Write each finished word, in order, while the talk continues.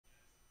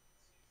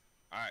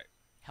Alright.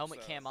 Helmet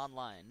So, cam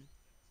online.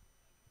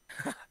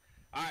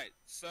 alright,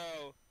 so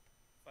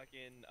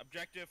fucking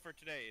objective for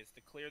today is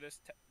to clear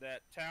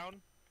that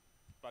town,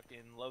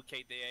 fucking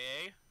locate the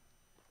AA.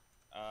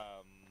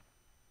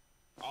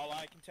 All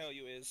I can tell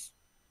you is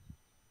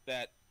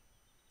that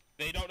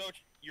they don't know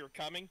you're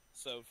coming,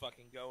 so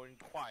fucking go in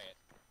quiet.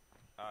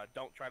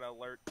 Don't try to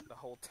alert the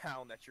whole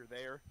town that you're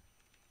there.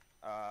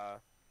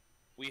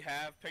 We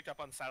have picked up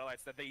on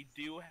satellites that they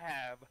do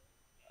have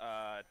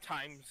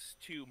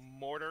 ×2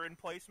 mortar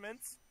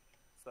emplacements,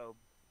 so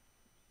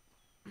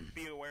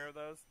be aware of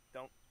those.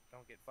 Don't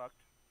get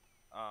fucked.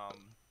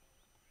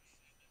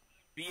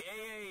 The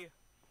AA,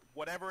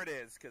 whatever it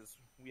is, because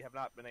we have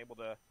not been able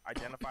to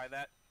identify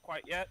that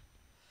quite yet.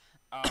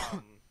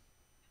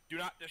 Do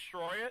not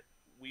destroy it.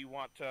 We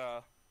want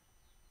to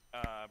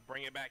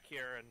bring it back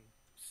here and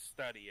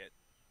study it.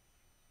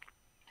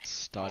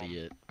 Study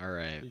it.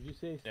 Alright. Did you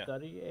say Yeah.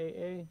 study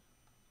AA?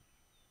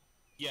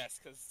 Yes,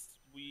 because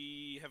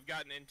we have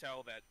gotten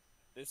intel that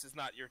this is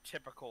not your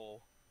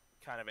typical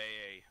kind of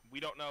AA. We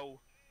don't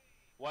know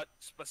what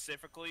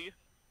specifically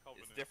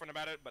is different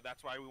about it, but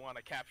that's why we want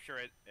to capture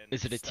it and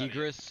Is it a study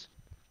Tigris?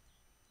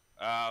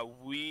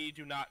 We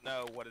do not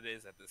know what it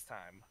is at this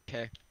time.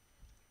 Okay.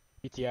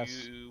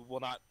 PTS. You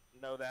will not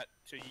know that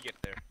till you get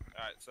there.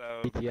 Alright,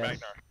 so BTS.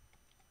 Ragnar.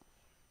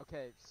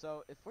 Okay,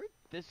 so if we're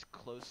this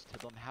close to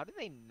them, how do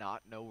they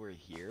not know we're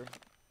here?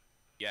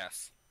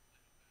 Yes.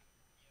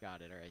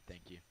 Got it, alright,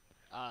 thank you.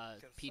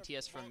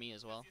 PTS from me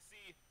as well. You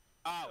see,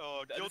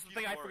 this is the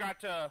thing I forgot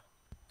to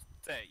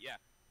say. Yeah,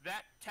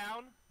 that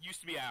town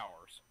used to be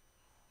ours.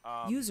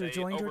 User they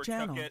joined your overtook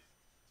channel. it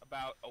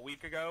about a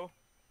week ago.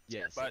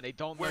 Yes, But and they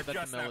don't know we're that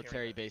just the now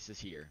military hearing base is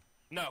here.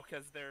 No,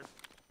 because they're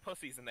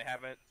pussies and they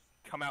haven't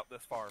come out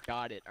this far.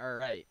 Got it,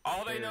 alright.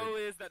 All they They're know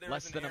is that there's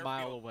less an than a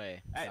mile airfield.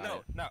 away. Got No,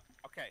 it. no,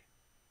 okay.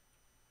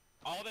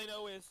 All they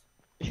know is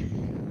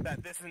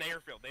that this is an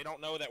airfield. They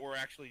don't know that we're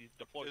actually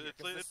deployed here.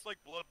 It's like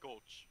Blood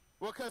Gulch.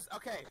 Well, because,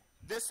 okay,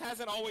 this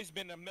hasn't always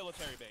been a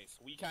military base.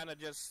 We kind of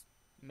just...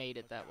 Made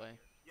it that way.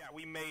 Yeah,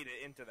 we made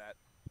it into that.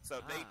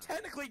 So they Ah.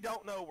 technically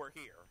don't know we're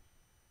here.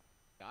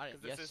 Got it,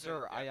 'Cause this yes isn't-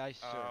 sir, yeah, aye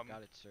sir, um,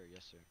 got it sir,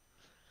 yes sir.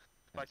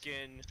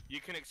 Fucking, you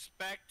can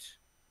expect...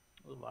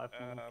 The life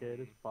from the kid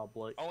is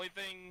public. Only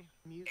thing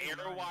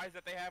air-wise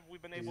that they have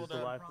we've been able Use the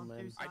to life from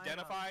him.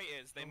 identify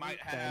is they might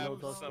have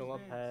Standards are some... still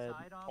upheld.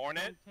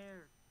 Hornet?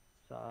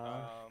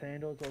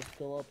 Standards are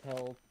still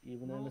upheld,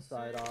 even in the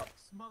side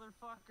ops.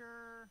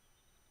 Motherfucker.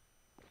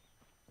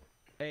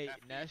 Hey,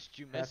 FD. Nest,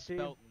 you FD?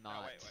 misspelled Oh,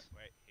 not.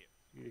 wait.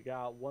 Here. You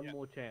got one Yeah.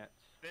 more chance.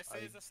 This Are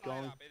is you a side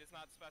going- op. It is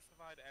not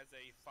specified as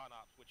a fun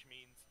op, which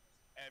means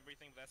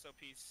everything with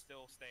SOP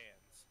still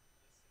stands.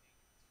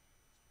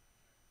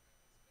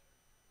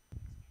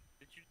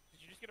 Did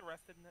you just get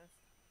arrested in this?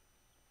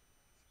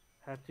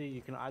 Hefty,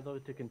 you can either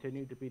to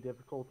continue to be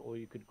difficult or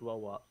you could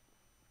grow up.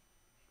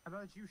 How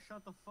about you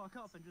shut the fuck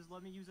up and just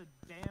let me use a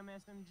damn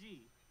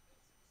SMG?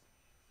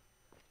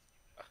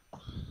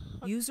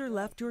 User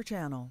left your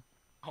channel.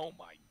 Oh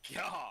my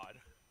god!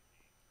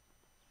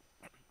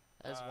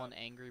 As one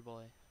angry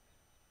boy.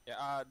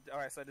 Yeah,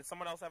 alright, so did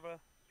someone else have a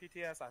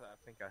PTS? I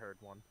think I heard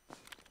one.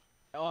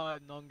 Oh,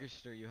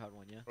 Nungerster, you had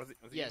one, yeah? Was it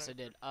Yes, I you?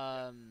 did.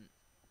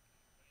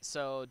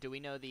 So do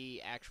we know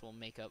the actual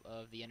makeup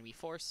of the enemy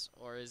force,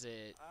 or is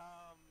it?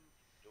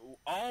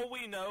 All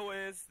we know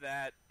is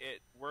that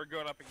we're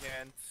going up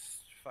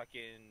against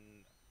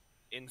fucking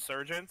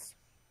insurgents.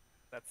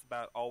 That's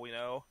about all we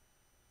know.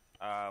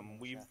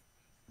 We've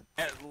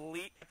at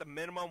the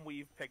minimum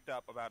we've picked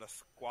up about a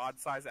squad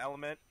size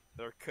element.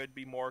 There could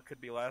be more,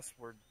 could be less.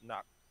 We're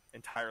not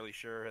entirely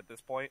sure at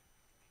this point.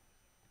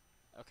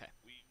 Okay.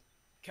 We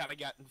kind of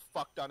gotten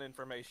fucked on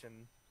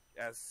information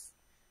as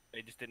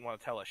they just didn't want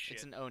to tell us shit.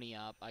 It's an Oni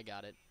op. I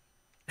got it.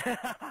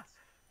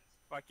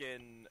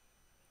 Fucking,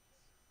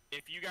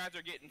 if you guys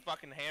are getting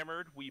fucking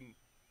hammered, we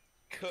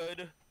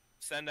could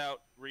send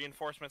out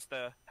reinforcements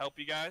to help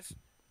you guys,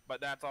 but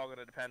that's all going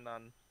to depend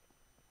on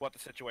what the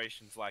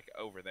situation's like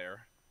over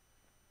there.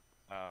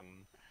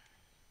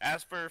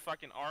 As for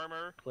fucking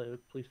armor,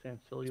 Please stand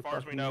still. as You're far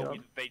as we fucking know, me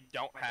up. they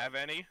don't have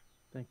any.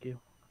 Thank you.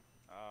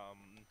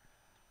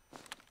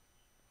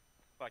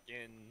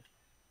 Fucking,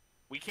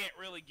 we can't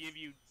really give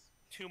you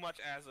too much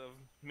as of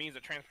means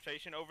of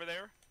transportation over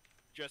there,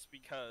 just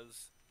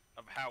because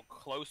of how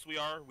close we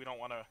are. We don't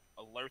want to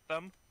alert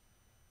them,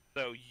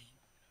 so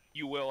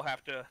you will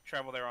have to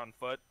travel there on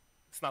foot.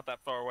 It's not that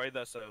far away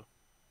though, so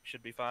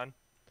should be fine.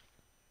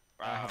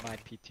 I have my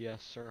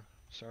PTS,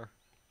 sir.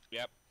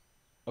 Yep.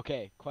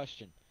 Okay,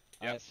 question.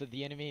 Yep. So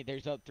the enemy,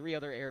 there's 3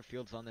 other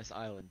airfields on this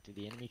island. Do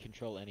the enemy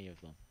control any of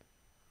them?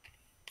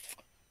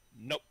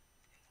 Nope.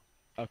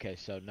 Okay,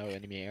 so no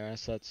enemy air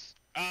assets.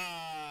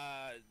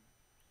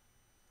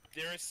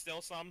 There is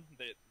still some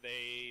that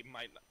they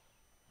might,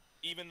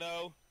 even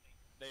though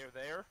they are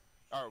there,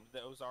 or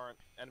those aren't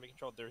enemy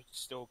controlled. There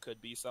still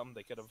could be some.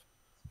 They could have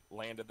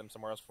landed them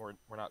somewhere else. We're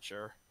not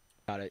sure.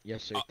 Got it.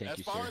 Yes, sir. Thank you, As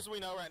far sir. as we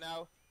know right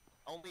now,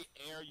 only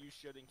air you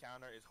should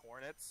encounter is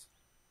Hornets.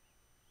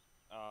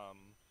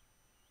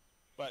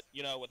 But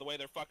you know, with the way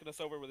they're fucking us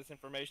over with this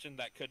information,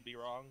 that could be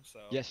wrong. So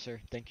Yes, sir.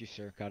 Thank you,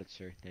 sir. Got it,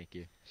 sir. Thank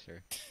you,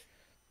 sir.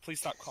 please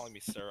stop calling me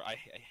sir. I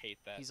hate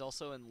that. He's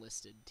also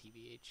enlisted,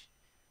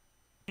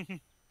 TBH.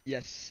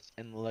 Yes,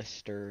 and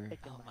Lester.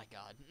 Oh my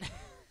god.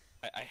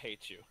 I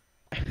hate you.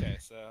 Okay,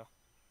 so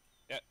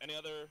yeah. Any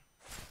other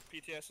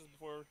PTSs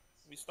before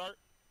we start?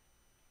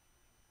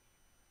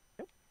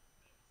 Nope.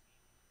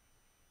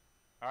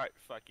 All right,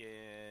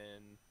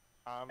 fucking.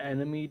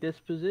 Enemy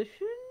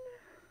disposition?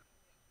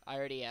 I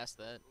already asked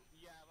that.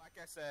 Yeah, like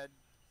I said,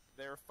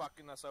 they're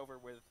fucking us over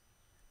with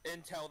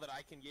intel that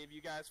I can give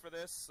you guys for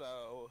this.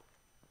 So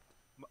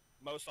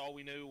most all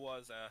we knew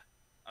was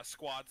a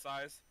squad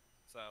size.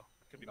 So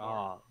could be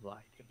more,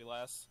 Right. could be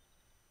less.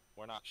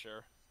 We're not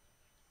sure.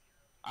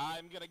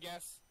 I'm gonna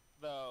guess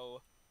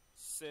though,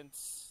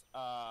 since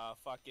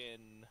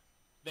fucking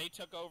they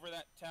took over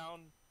that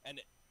town,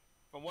 and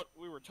from what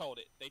we were told,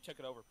 they took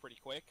it over pretty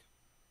quick.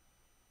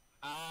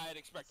 I'd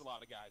expect a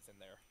lot of guys in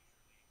there.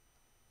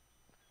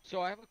 So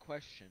I have a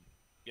question.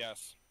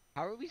 Yes.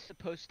 How are we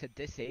supposed to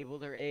disable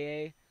their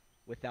AA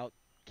without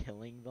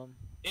killing them?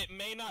 It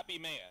may not be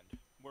manned.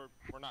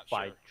 We're not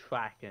By sure.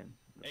 tracking.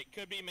 It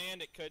could be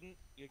manned. It couldn't.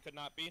 It could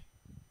not be.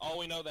 All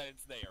we know that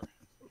it's there.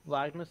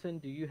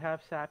 Magnuson, do you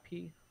have SAP?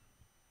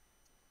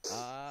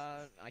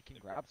 I can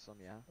grab some,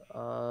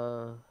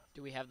 yeah.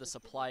 Do we have the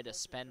supply to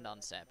spend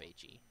on SAP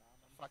HE?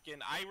 Fucking,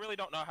 I really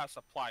don't know how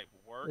supply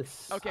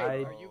works. Okay,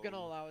 I- are you gonna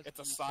allow us It's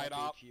to a use side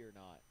op. SAP or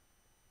not?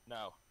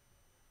 No.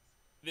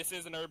 This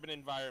is an urban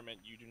environment.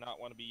 You do not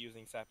want to be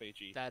using SAP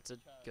HE. That's a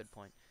good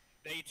point.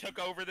 They took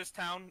over this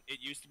town. It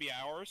used to be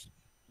ours.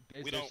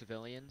 Is We there don't-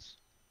 civilians?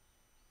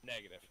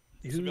 Negative.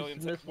 Who's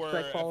Civilians missed were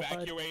that qualified?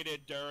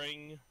 evacuated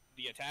during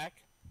the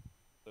attack,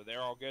 so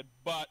they're all good.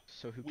 But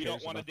So who we cares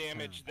don't want to about the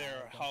damage town?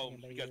 their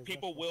homes because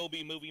people will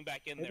be moving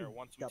back in there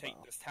once we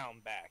take this town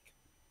back.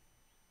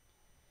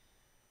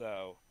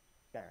 So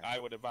I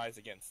would advise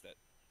against it.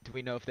 Do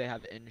we know if they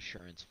have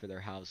insurance for their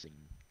housing?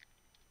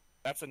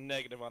 That's a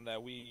negative on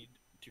that. We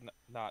do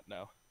not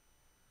know.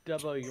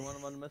 Dubbo, you want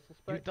to run the missile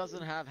Who spec?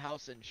 doesn't have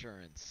house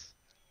insurance?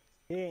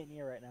 He ain't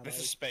here right now. This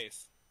buddy. is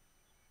space.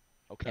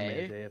 I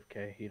Okay. mean,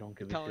 AFK, he don't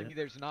give a Telling shit. you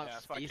there's not Yeah,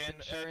 space fucking,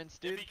 insurance, if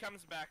dude? he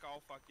comes back,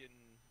 I'll fucking.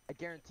 I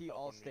guarantee Fuck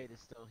on me. Allstate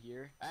is still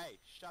here. Hey,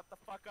 shut the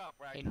fuck up,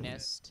 right? Hey,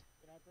 Nest,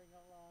 Can I bring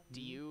along?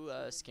 do you,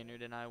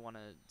 Skinnerd and I want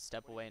to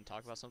step away and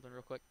talk about something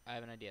real quick? I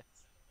have an idea.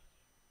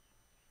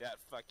 Yeah,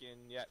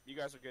 fucking. Yeah, you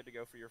guys are good to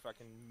go for your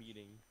fucking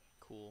meeting.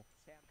 Cool.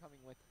 Okay, I'm coming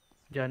with.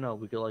 Yeah, no,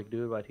 we could like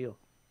do it right here.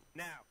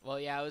 Now. Well,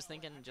 yeah, I was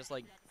thinking just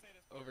like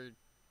over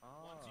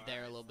Once you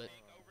there a guys little bit.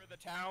 take over the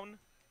town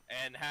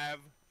and have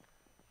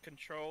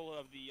control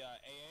of the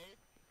AA.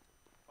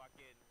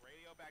 Fucking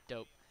radio back. to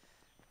Dope.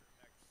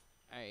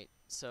 me. Alright,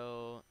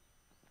 so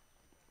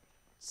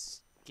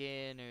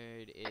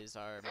Skinnerd is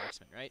our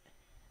marksman, right?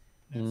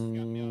 Next, you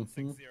got me on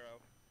Mhm.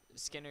 6-0.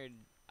 Skinnerd,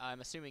 I'm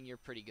assuming you're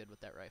pretty good with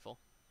that rifle.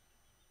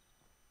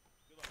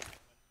 Good luck,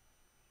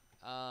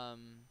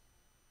 gentlemen.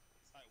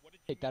 Alright, what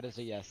did you Take that as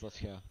a guys yes. say? Let's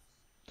go.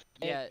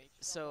 Yeah,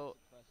 so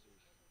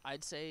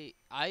I'd say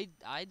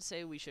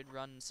we should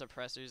run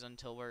suppressors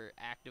until we're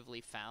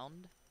actively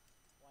found.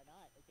 Why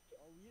not? Okay,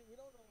 oh, we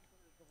don't know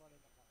if we're running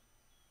them.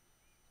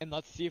 And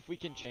let's see if we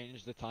can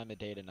change the time of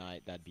day to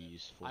night. That'd be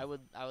useful. I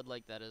would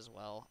like that as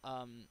well.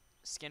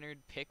 Skinnerd,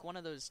 pick one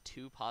of those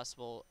two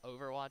possible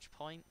Overwatch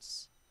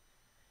points,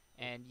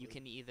 and you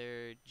can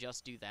either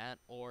just do that,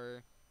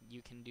 or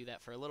you can do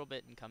that for a little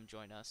bit and come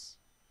join us.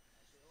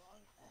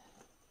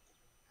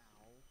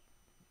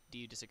 Do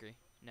you disagree?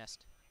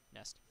 Nest.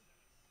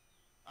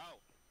 Oh,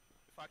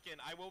 fucking!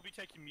 I will be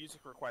taking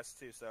music requests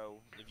too. So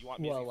if you want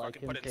music, Well, I fucking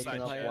can put it take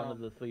inside. up play, one of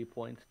the 3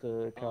 points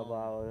to cover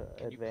our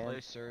Can you play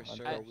advance. Sir,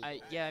 Sir? until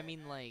we- Yeah, I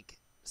mean, like,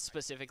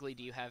 specifically,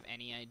 do you have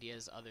any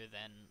ideas other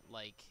than,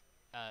 like,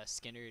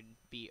 Skinnerd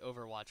be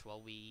Overwatch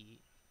while we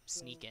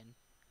sneak in?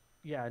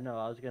 Yeah, no,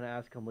 I was gonna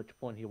ask him which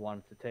point he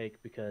wanted to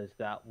take because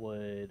that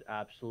would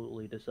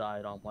absolutely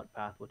decide on what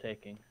path we're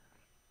taking.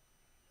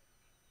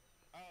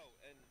 Oh,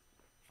 and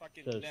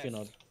fucking So, Nest. you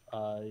know,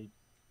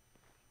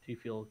 do you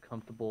feel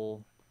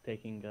comfortable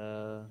taking,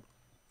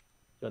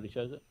 Jody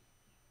shows it?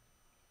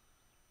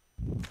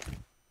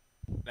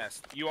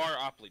 Nest, you are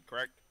op lead,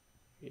 correct?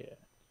 Yeah.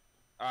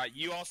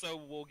 You also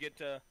will get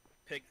to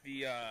pick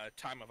the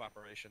time of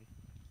operation.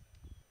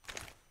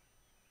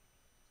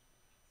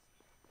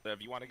 So if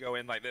you want to go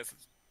in like this,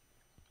 it's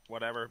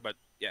whatever. But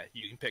yeah,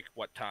 you can pick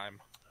what time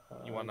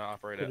you want to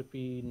operate Could at. it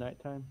be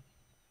nighttime?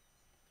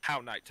 How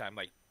nighttime?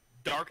 Like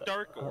dark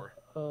or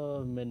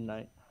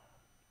Midnight.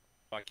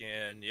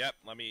 fucking? Yep.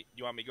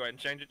 You want me to go ahead and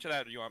change it to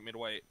that, or you want me to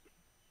wait?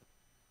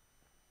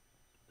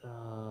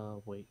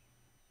 Wait.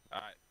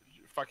 Alright.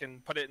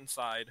 Fucking put it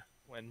inside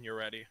when you're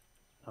ready.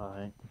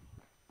 Alright.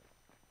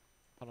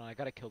 Hold on, I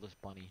gotta kill this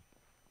bunny.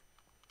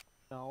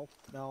 No.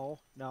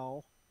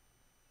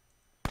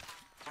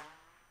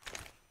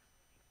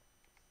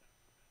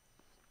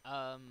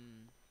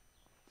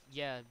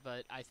 Yeah,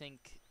 but I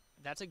think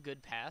that's a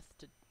good path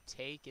to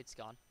take. It's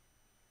gone.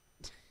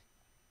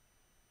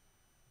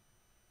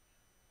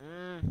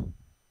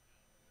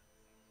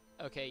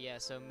 Okay, yeah,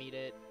 so meet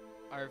at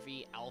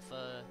RV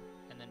Alpha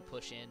and then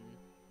push in.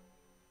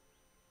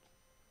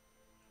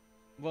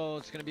 Well,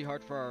 it's gonna be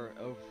hard for our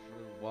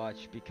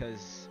Overwatch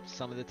because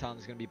some of the town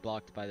is gonna be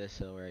blocked by this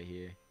hill right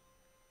here.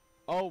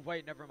 Oh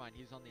wait, never mind.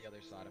 He's on the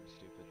other side. I'm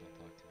stupid. Don't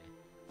talk to me.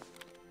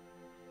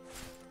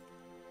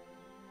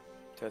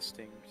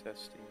 Testing,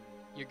 testing.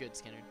 You're good,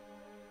 Skinner.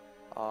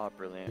 Ah,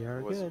 brilliant. We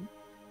are Wasn't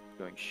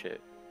doing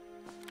shit.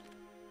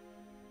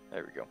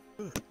 There we go.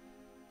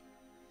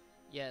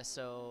 Yeah,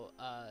 so,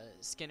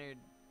 Skinner,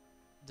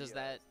 does Yeah,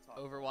 that let's talk.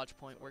 Overwatch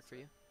point work for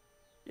you?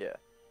 Yeah.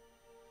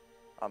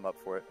 I'm up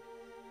for it.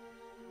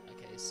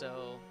 Okay,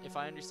 so if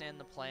I understand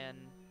the plan,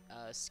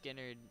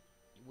 Skinner,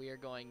 we are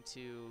going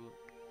to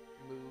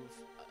move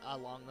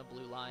along the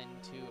blue line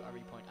to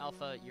RV Point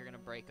Alpha. You're going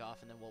to break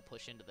off, and then we'll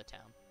push into the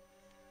town.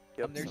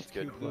 Yep, There's sounds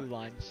two good. blue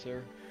lines,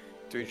 sir.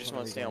 Do we just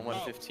want to stay on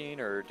 115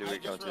 or do we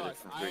go to a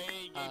different I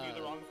freak? gave you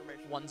the wrong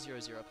information.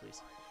 100,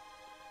 please.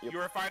 Yep. You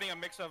were fighting a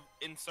mix of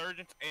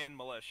insurgents and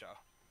militia.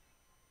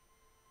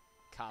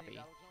 Copy.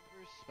 Battle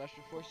jumpers,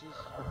 special forces.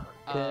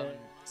 Okay.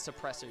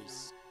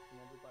 Suppressors. Can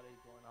everybody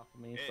join off of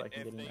me so I can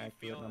If get an they accurate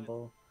feel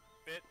number?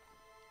 It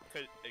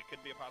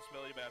could be a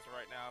possibility, but as of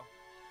right now,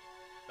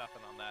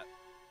 nothing on that.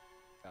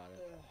 Got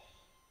it.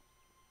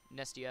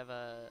 Ness, do you have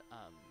a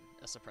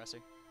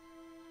suppressor?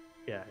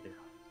 Yeah, I do.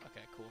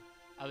 Okay, cool.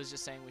 I was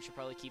just saying we should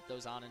probably keep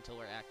those on until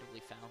we're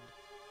actively found.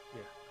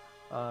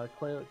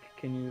 Clay,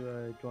 can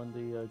you join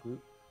the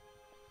group?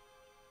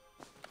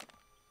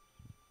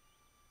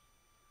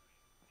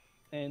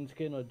 And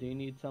Skinner, do you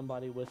need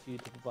somebody with you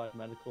to provide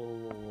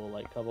medical or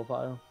like cover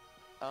fire?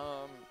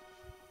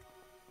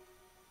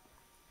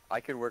 I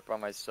could work by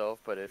myself,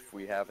 but if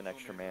we have an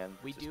extra man,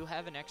 We do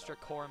have an extra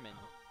corpsman.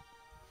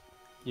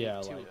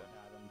 Yeah, Two. like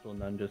Adams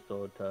and then just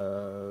throw it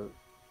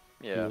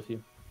be yeah, with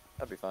you.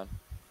 that'd be fine.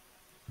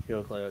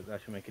 Yo, Clay,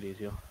 that should make it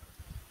easier.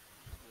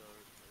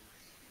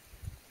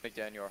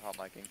 McDaniel or hot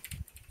micing.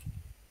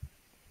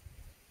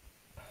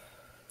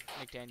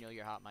 McDaniel,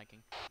 you're hot micing.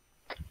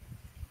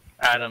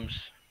 Adams,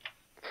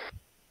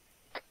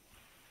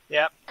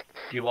 Yep.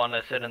 do you want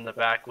to sit in the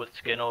back with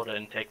Skinner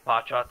and take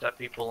pot shots at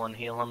people and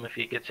heal him if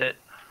he gets hit?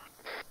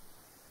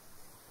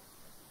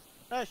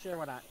 Sure,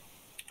 why not?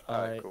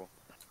 Alright, cool.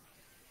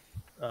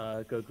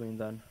 Go green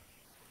then.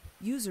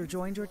 User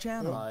joined your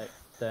channel. Alright,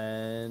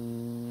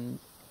 then...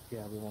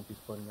 Yeah, we won't be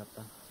splitting up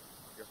then.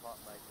 You're hot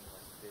micing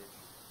like fish.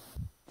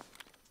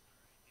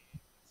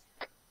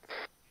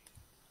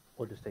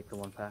 We'll just take the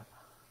one path.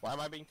 Why am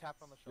I being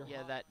tapped on the shoulder?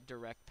 Yeah, that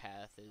direct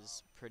path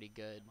is pretty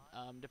good.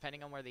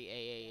 Depending on where the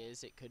AA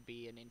is, it could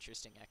be an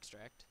interesting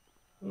extract.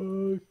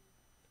 Clay,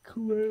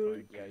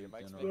 Yeah, your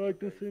mic's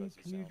Magnuson,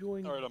 can you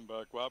join Alright, I'm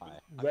back. What happened?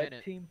 I'm red in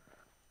it. team?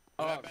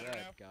 Oh, that better red,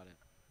 now? Got it.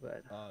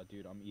 Red.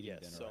 Dude, I'm eating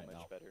dinner so right much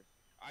now. better.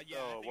 Yeah, I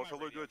think What my color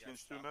do radio I got change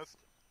to, stopped. Nest?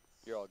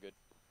 You're all good.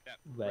 Yeah.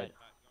 Red.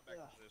 Going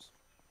back to this.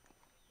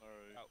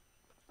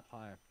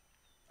 Alright.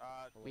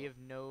 Hi. We have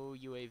no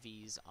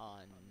UAVs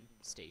on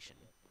station.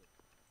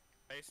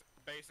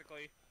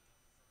 Basically,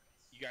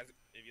 you guys,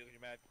 if you look at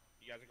your map,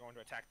 you guys are going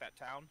to attack that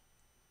town.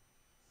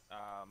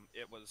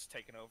 It was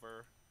taken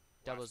over.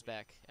 Doubles last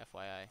back,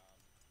 FYI.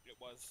 It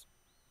was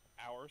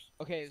ours.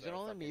 Okay, is So it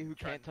only me who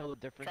try can't tell the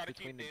difference try to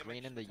between keep the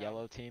green damage and the to the town.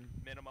 yellow team?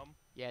 Minimum.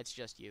 Yeah, it's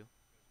just you.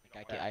 I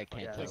Yeah,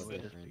 can't yeah, tell so the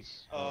it is-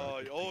 difference. Oh,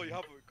 you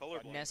have a color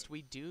blind. Nest,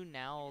 we do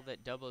now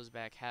that Doubles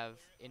back have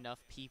enough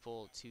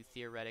people to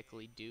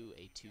theoretically do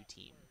a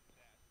 2-team.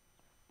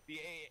 The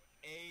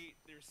AA,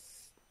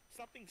 there's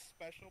something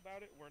special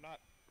about it. We're not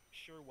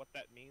sure what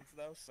that means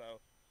though. So,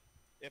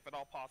 if at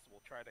all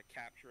possible, try to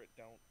capture it.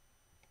 Don't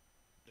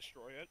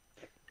destroy it.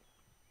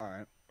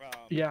 Alright.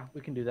 Yeah,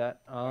 we can do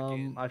that.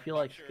 Fucking I feel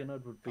not like sure Skinner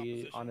would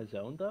be on composition. his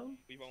own though.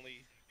 We've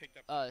only picked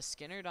up.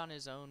 Skinnerd on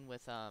his own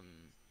with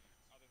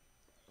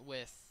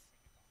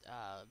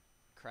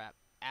crap,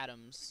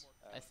 Adams.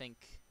 I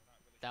think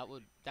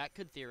that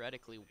could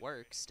theoretically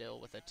work still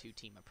with a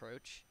 2-team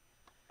approach.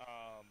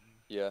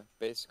 Yeah,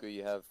 basically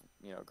you have,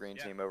 green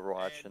Yeah, team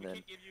Overwatch and we then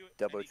can't give you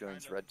Dubbo any kind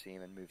joins of red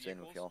team and moves in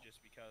with vehicles y'all.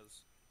 just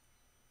because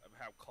of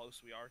how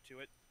close we are to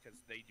it, because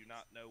they do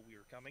not know we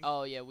were coming.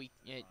 Oh yeah, we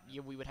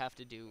would have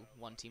to do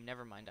 1 team.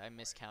 Never mind, I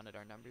miscounted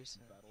our numbers.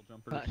 Battle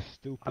jumpers.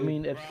 Stupid. I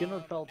mean, if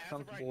Skinner felt as of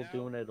right comfortable now,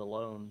 doing it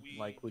alone, we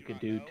like we do could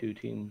not do know. 2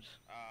 teams.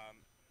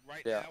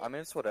 Right Yeah, now, I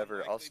mean it's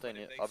whatever. I'll stay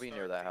unlikely, but if I'll they be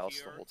near start that to house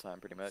the hear whole time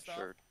pretty much, stuff,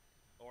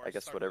 or I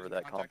guess start whatever losing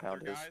that contact with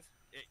compound their is. guys,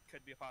 it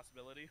could be a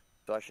possibility.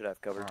 So I should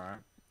have covered. Alright.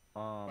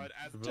 But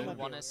as Do you to-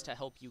 want us to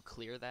help you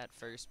clear that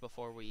first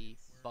before we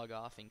bug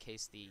off in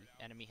case the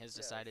enemy has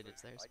decided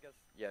it's theirs? I guess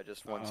yeah,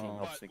 just one team Oh.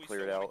 helps But me we clear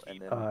it still wanna out and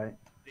keep then Alright,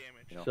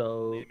 damage You know.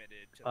 so,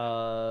 limited to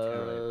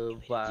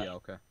Vlad, Yeah,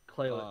 okay.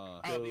 Clay, Uh, the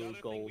go other thing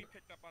gold. we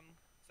picked up on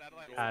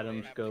satellite was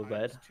Adams, they have go times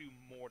red. 2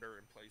 mortar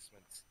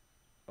emplacements.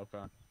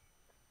 Okay.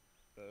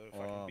 So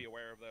fucking be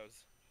aware of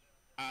those.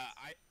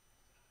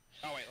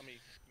 Oh wait, let me.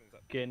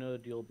 Skinner,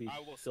 you'll be I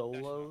will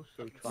solo,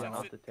 so fucking try since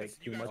not it- to since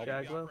take you too guys much are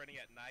gonna be aggro. operating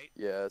at night,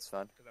 yeah, that's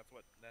fine. because that's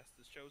what Nest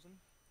has chosen.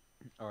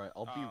 Alright,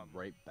 I'll be Um,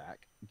 right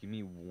back. Give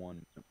me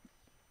one.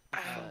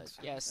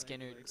 Yeah,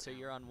 Skinner. So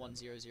you're on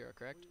 100,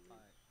 correct?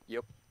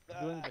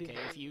 Okay,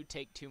 if you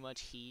take too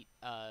much heat,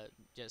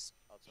 just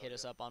hit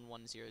us up on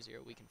 100.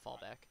 We can fall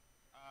back.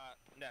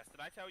 Ness,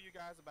 did I tell you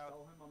guys about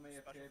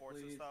special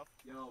forces stuff?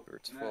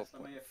 It's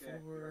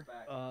 12.4.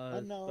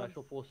 Unknown.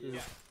 Special forces.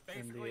 Yeah,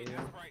 in basically, the as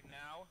of right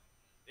now,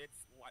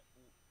 it's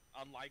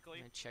I'm unlikely.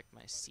 gonna check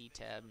my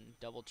C-tab and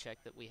double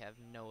check that we have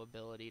no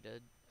ability to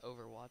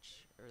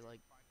overwatch or like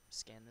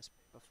scan this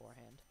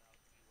beforehand.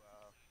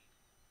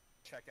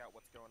 Check out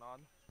what's going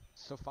on.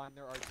 So find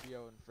their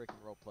RTO and freaking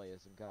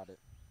roleplayism. Got it.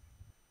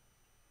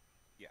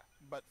 Yeah,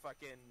 but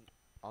fucking.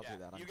 I'll Yeah, do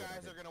that. I'm you good guys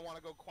at are it. gonna want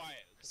to go quiet.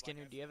 'Cause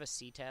Skinner, like do you have a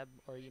C-tab,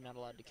 or are you not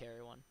allowed to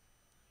carry one?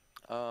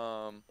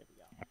 I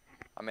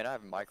mean, I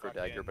have a micro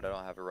dagger, but I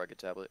don't have a rugged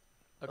tablet.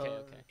 Okay,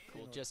 okay,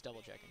 cool. Just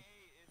double checking.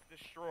 is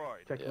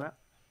destroyed. Check Yeah.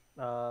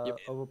 map.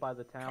 Over by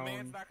the town.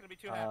 Command's not gonna be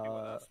too happy with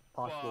us.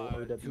 Possible but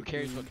OWP. Who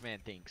cares what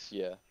command thinks?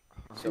 Yeah.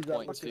 So Is that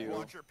point what you You two.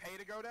 want your pay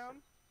to go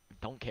down?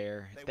 Don't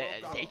care. They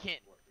They, will they go.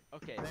 can't.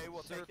 Okay. They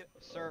will sir, take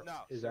it. Sir,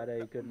 No. Is that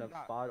a good enough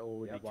No. spot, or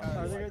would you want Because- to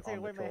Are be, they gonna like, take on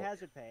away the my troll?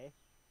 hazard pay?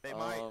 They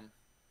might.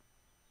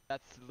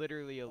 that's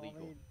literally I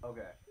illegal. mean,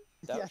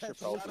 That Yeah, should that's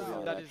probably shut be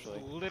up. it, That is actually.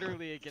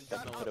 literally against the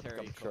Shut up. Put up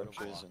military some code of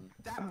trenches law. and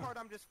That part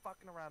I'm just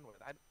fucking around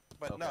with.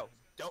 But Okay. no,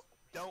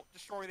 don't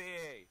destroy the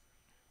AA.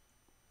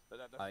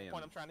 That's I the am.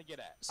 point I'm trying to get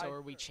at. So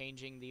are we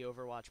changing the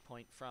overwatch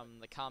point from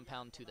the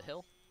compound to the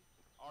hill?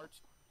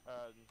 Art,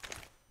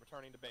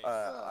 returning to base.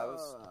 I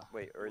was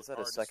wait, or is that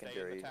Or a to stay in the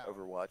secondary town.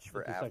 Overwatch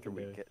for It's a after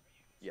we secondary. get?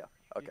 Yeah.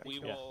 Okay. We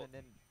Yeah. will. And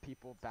then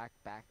people back.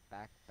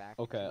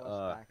 Okay, to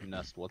us, back.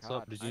 Nest, what's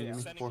God, up? Did I you am need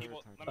me sending for?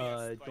 people. Let me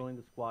ask, like, Join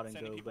the squad and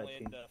sending go people red in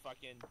team. to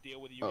fucking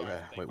deal with you Okay,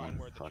 guys if they wait find one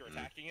word that you're fucking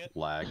attacking it.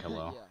 lag.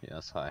 Hello. Yeah.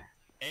 Yes, hi.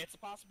 It's a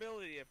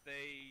possibility if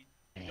they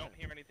don't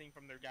hear anything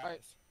from their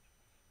Alright.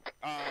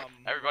 guys.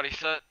 Everybody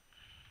set?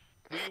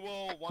 We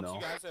will once No.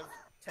 you guys have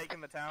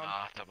taken the town,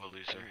 Double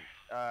loser.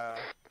 I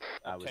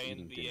was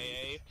obtained eating the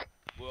dinner. AA.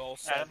 We'll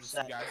send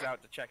some set. guys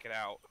out to check it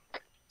out.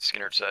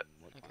 Skinner set.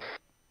 Okay.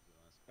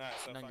 Alright,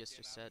 so Nungus fucking,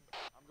 just said.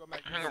 I'm going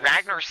back to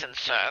Ragnarsson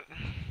set.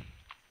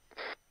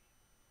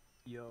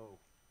 Yo.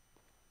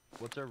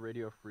 What's our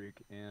radio freak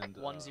and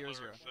 100.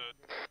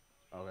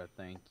 Okay,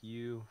 thank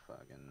you.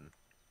 Fucking.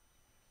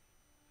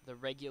 The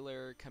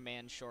regular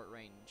command short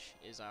range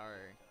is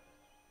our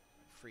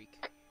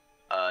freak.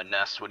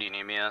 Nest, what do you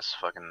need me as?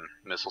 Fucking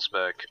missile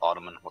spec,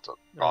 Ottoman, what's up?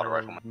 Auto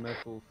rifleman.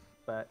 Missile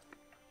spec.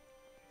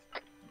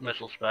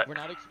 Missile spec. We're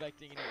not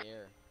expecting any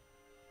air.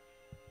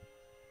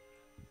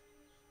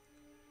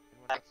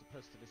 And we're not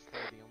supposed to destroy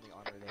the only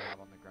armor they have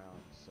on the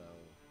ground, so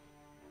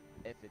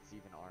if it's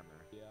even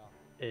armor. Yeah.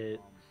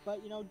 It.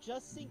 but you know,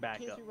 just in Back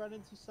case up. we run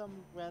into some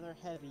rather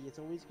heavy, it's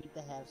always good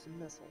to have some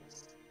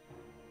missiles.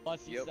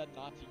 Plus, he Yep. said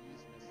not to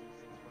use missiles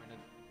since we're in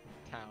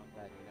a town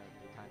that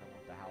you kind of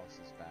want the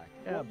houses back.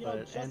 Yeah, Well, you know, but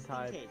just in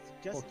anti. case,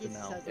 just in case it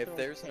personnel. says that If they're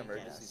there's an tank at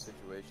emergency us.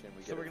 situation,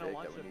 we So get we're a gonna fake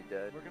launch that we a- need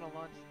dead. We're gonna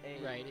launch a.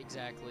 Right,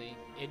 exactly.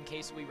 In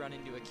case we run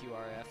into a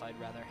QRF, I'd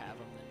rather have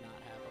them than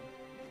not have them.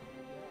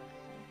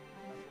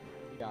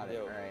 We got it.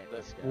 Yo, All right, the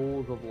let's go.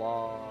 Rules of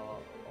law.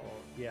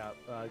 Yeah.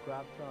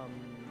 Grab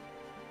some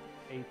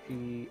AT,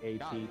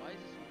 God, AP, why is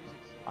this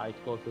music so high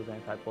explosive,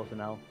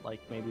 anti-personnel.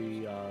 Like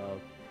maybe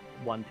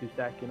 1-2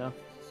 stack. You know.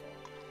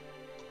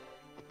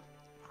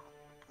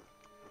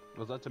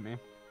 Was that to me?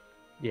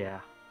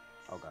 Yeah.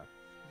 Okay.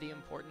 The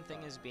important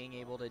thing is being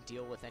able to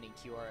deal with any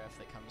QRF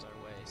that comes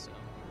our way, so.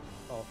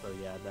 Also,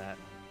 yeah, that.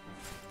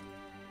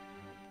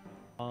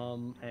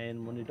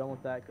 And when you're done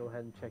with that, go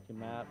ahead and check your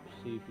map,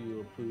 see if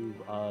you approve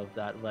of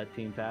that red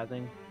team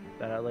pathing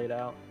that I laid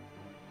out.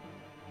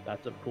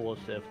 That's of course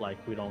if like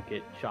we don't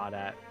get shot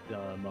at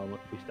the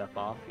moment we step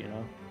off, you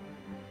know.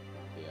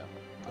 Yeah.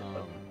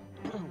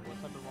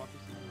 What type of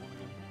rockets did you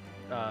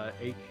want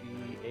again?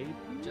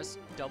 HEA. Just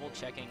double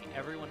checking,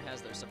 everyone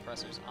has their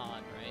suppressors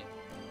on, right?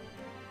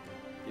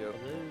 Yo, Are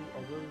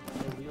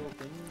those a real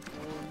thing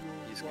for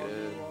you? he's while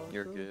good. you are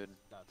You're through? good.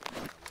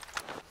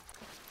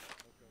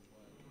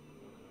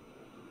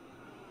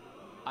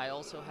 I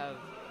also have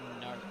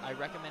NARC. I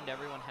recommend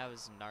everyone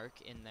has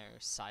NARC in their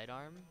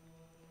sidearm.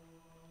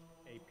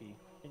 AP.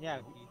 And yeah,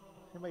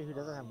 anybody who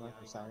doesn't have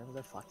marker sidearms,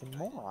 they're fucking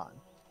moron.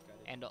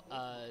 And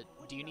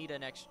do you need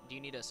do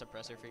you need a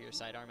suppressor for your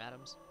sidearm,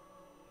 Adams?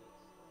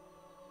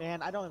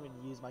 Man, I don't even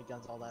use my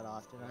guns all that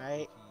often,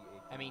 alright?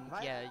 I mean,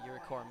 Right. yeah, you're a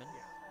corpsman.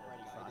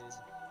 Already fucked.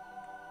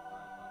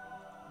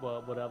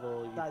 Well,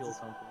 whatever you Besides, feel this-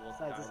 comfortable.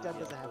 Besides, this gun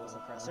doesn't have a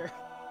suppressor.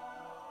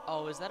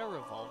 Oh, is that a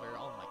revolver?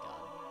 Oh my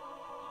god.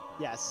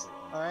 Yes,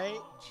 alright?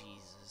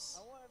 Jesus.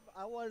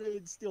 I want to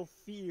instill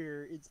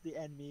fear into the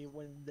enemy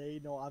when they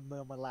know I'm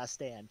on my last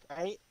stand,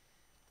 alright?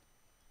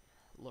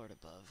 Lord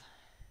above.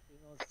 You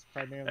know, it's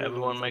primarily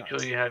Everyone these make sure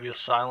guns. you have your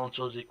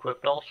silencers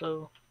equipped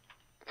also.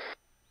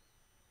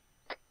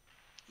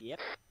 Yep.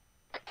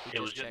 We It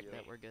was just just- checked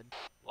that we're good.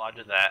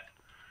 Roger that.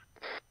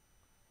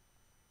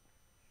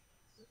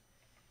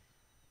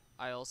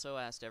 I also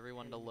asked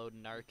everyone to load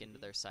NARC into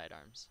their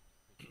sidearms.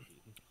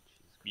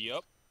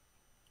 Yep.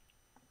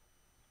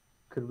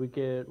 Could we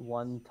get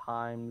 1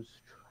 times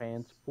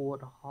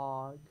transport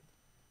hog?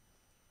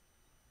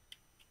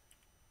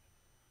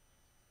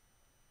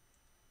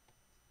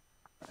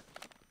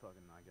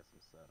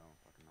 is set. I don't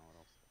fucking know what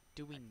else.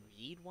 Do we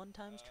need 1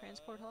 times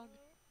transport hog?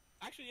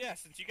 Actually, yeah,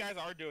 since you guys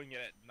are doing it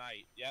at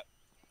night. Yep.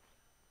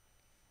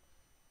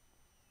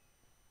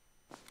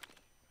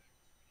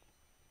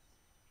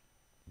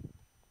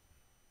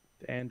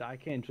 And I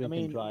can't drink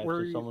and drive,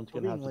 so someone's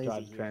gonna have to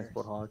drive the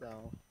transport hog.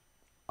 So.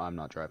 I'm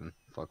not driving.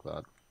 Fuck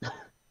that.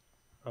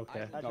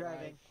 Okay. Not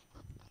driving.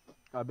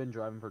 I've been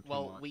driving for 2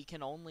 months. Well, we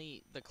can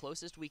only... The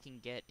closest we can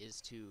get is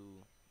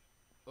to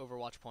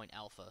Overwatch Point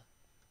Alpha.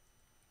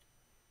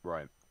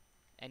 Right.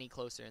 Any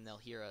closer and they'll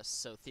hear us,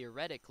 so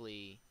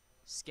theoretically,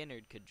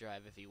 Skinnerd could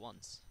drive if he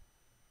wants.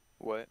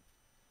 What?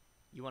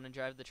 You want to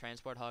drive the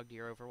transport hog to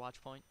your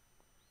Overwatch Point?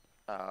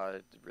 I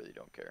really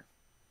don't care.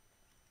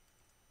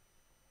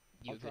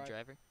 You a good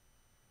driver?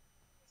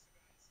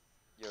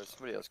 Yo,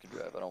 somebody else can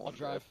drive. I don't want to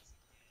drive. drive.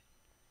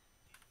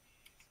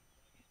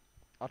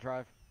 I'll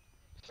drive.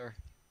 Sir.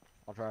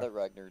 I'll drive. Let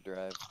Ragnar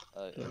drive.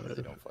 I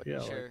really don't fucking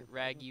care. Sure,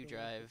 Rag, you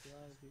drive.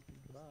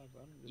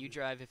 You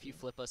drive. If you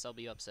flip us, I'll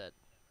be upset.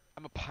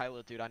 I'm a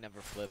pilot, dude. I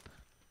never flip.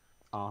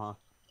 Uh-huh.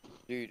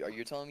 Dude, are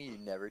you telling me you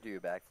never do a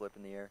backflip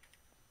in the air?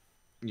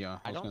 Yeah,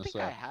 I don't think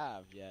I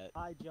have yet.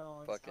 Hi,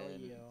 Jones. Fucking How are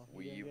you?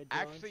 weeb. You good,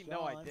 Actually,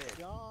 no, I Jones? did.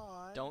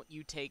 John. Don't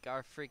you take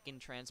our freaking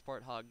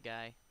transport hog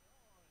guy.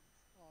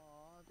 Aw,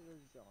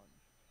 there's John.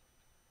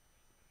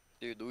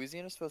 Dude,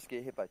 Louisiana's supposed to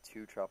get hit by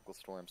 2 tropical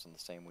storms in the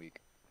same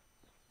week.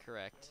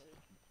 Correct.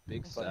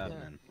 Big sad, Fucking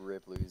man.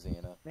 Rip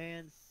Louisiana.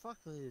 Man, fuck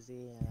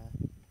Louisiana.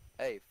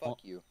 Hey, fuck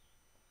you.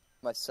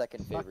 My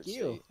second Fuck favorite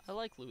you. state. I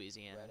like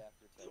Louisiana. Right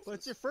after Texas.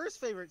 What's your first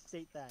favorite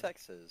state then?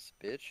 Texas,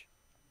 bitch.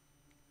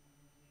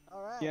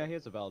 Alright. Yeah, he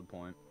has a valid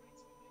point.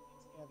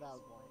 Yeah,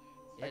 valid point.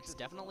 Yeah, it's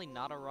definitely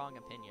not a wrong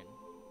opinion.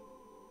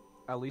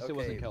 At least it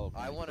wasn't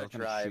California. I want to was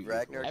gonna drive. shoot you for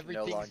Ragnar it. can no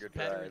Everything's longer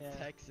better drive. in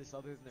Texas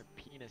other than their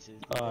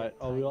penises. Alright,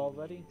 are we all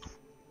ready?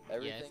 Yeah, I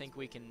Everything's think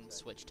we can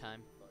switch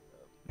time.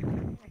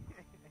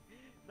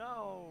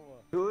 No.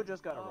 Who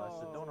just got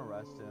arrested? Don't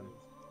arrest him.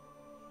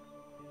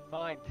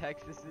 Fine,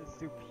 Texas is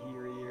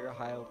superior.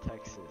 Ohio,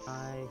 Texas.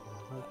 Yes,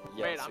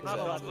 Wait, I'm not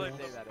allowed exactly.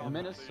 to say that.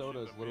 Minnesota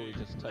is literally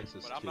just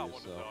Texas But I'm too, not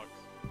one so. of the dogs.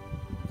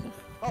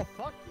 Oh,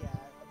 fuck yeah.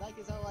 That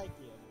is I like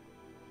you.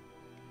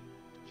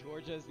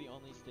 Georgia is the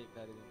only state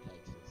better than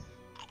Texas.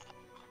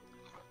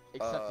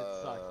 Except it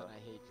sucks and I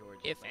hate Georgia.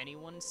 If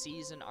anyone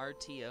sees an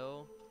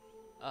RTO,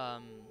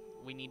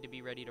 we need to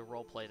be ready to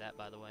roleplay that,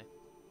 by the way.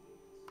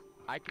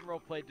 I can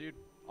roleplay, dude.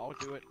 I'll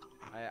do it.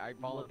 I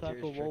What volunteer.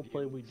 type of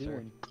roleplay we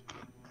doing?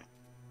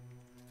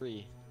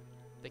 Free.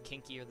 The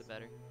kinkier, the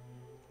better.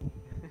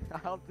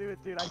 I'll do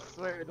it, dude. I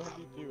swear. Don't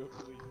you do it,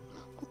 please.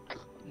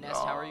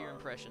 Nest, how are your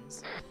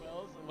impressions?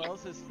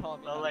 Wells has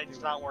taught me. Low light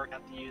does not work. I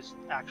have to use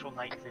actual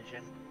night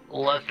vision.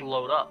 Let's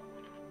load up.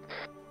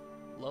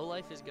 Low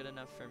life is good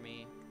enough for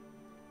me.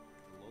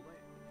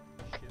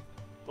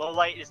 Low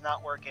light is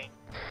not working.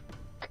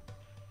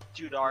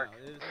 Too dark. No,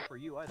 it isn't for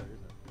you either,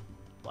 is it?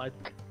 What?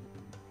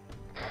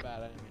 My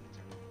bad. I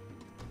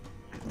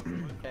didn't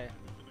mean to. Okay.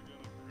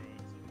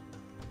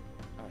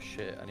 Oh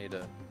shit, I need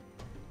to.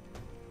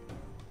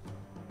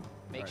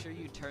 Make sure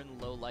you turn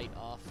low light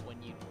off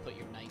when you put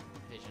your night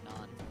vision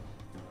on.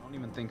 I don't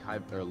even think high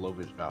or low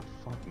vision. Ah,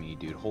 fuck me,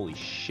 dude. Holy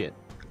shit.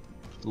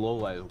 Low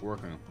light is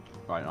working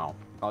right now.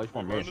 At least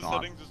for me, Run it's the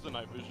not. settings is the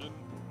night vision,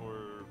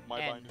 or my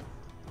And- binding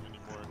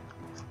anymore.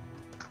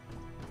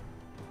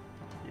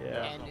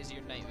 Yeah. N is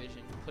your night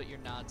vision. Put your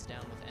nods down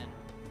with N.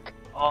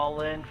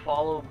 All in,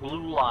 follow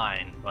blue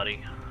line,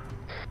 buddy.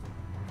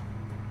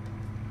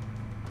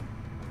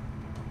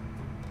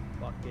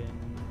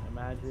 Fucking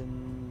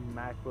imagine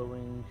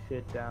macroing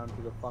shit down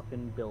to the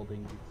fucking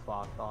building you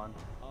fought on.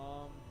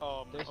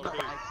 There's no Okay,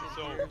 lights in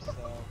so here,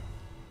 so.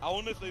 I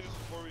want to say this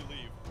before we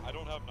leave. I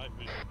don't have night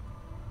vision.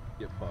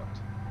 Get fucked.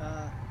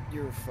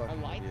 You're a A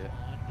fucking light's idiot.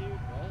 on, dude.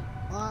 What?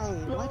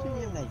 Why? Why do you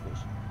have night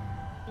vision?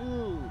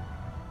 Dude.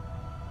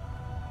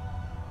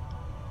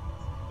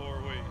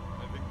 Or wait,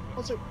 I think.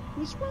 Also,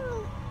 who's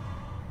wrong?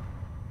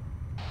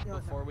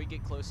 Before we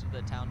get closer to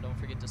the town, don't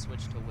forget to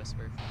switch to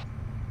Whisper.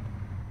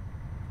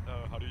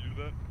 How do you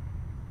do that?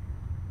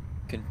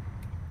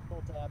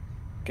 Control tab.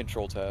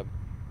 Control tab.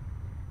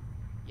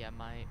 Yeah,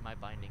 my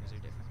bindings are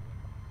different.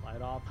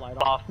 Light off, light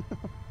Off.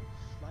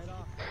 Light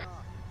off, light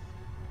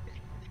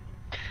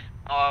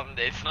off.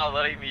 It's not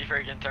letting me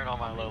freaking turn on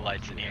my low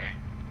lights in here.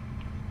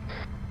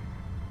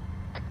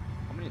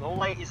 Low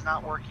light is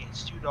not working.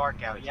 It's too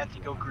dark out. You have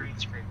to go green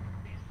screen.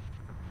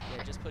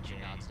 Yeah, just put your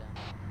nods down.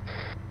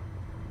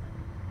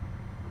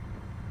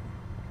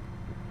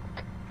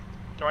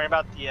 Don't worry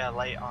about the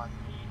light on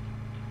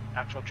the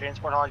actual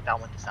transport hog. That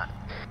one does not.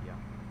 Yeah.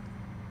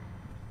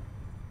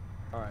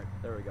 Alright,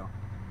 there we go.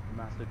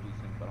 Master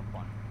desync, but I'm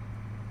fine.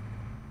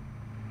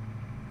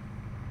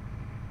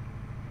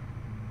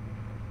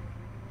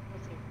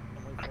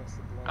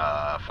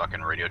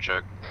 Fucking radio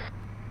check.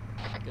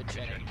 Good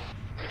check.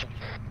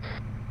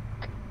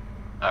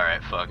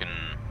 Alright, fucking.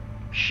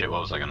 Shit,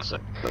 what was I gonna say?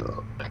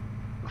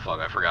 Fuck,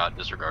 I forgot.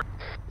 Disregard.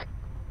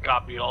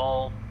 Copy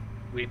all.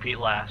 Repeat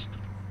last.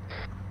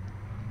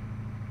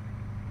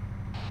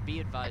 be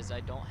advised,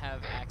 I don't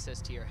have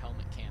access to your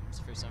helmet cams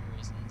for some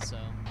reason, so...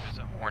 There's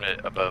a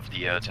Hornet above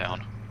the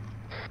town.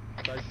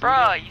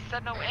 Bruh, you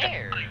said no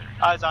air.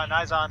 Eyes on,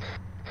 eyes on.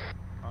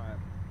 Alright.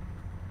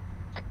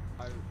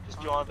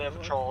 Just do a bit of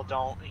patrol,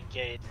 don't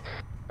engage.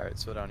 Alright,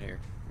 slow down here.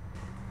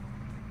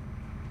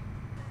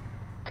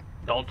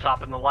 Don't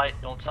stop in the light.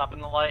 Don't stop in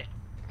the light.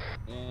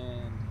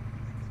 And...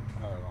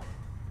 Alright, well.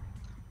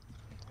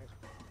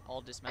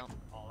 All dismount.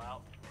 All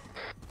out.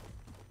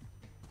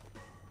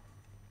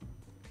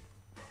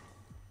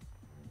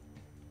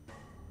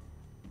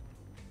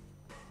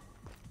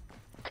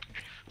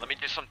 Let me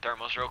do some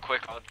thermals real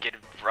quick. I'll get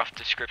a rough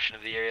description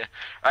of the area.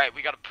 Alright,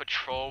 we got a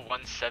patrol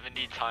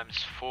 170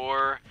 times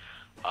 4.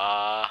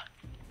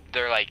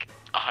 They're like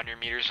 100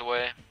 meters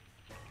away.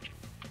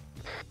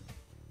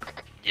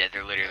 Yeah,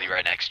 they're literally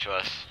right next to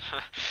us.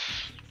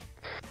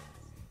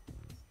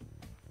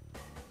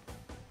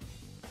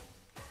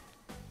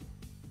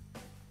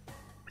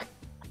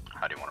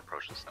 How do you want to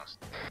approach this nest?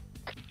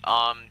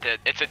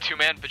 It's a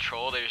 2-man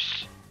patrol.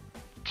 There's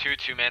 2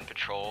 2-man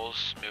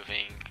patrols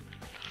moving.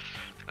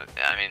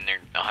 I mean, they're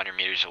 100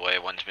 meters away.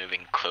 One's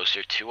moving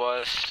closer to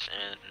us,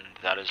 and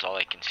that is all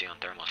I can see on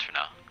thermals for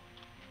now.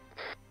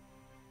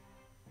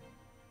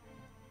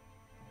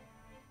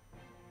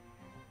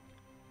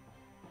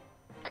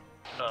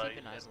 Keep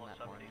an eye on that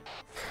Hornet.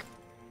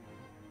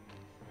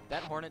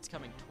 That Hornet's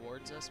coming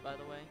towards us, by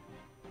the way.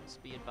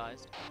 Just be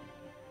advised.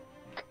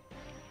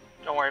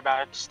 Don't worry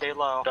about it, stay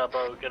low.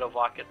 Dubbo, get a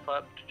rocket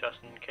flipped just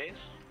in case.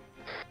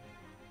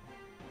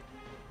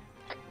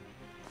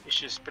 It's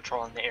just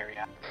patrolling the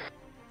area.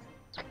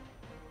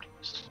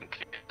 Just in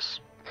case.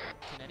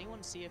 Can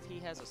anyone see if he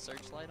has a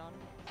searchlight on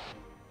him?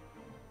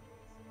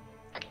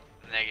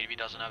 Negative, he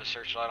doesn't have a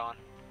searchlight on.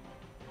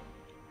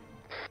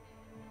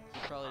 He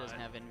probably doesn't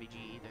have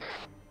NVG either.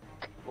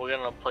 We're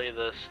gonna play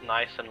this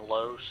nice and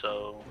low,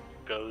 so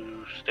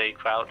go stay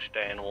crouched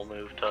and we'll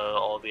move to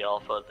all the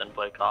alpha, then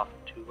break off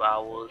 2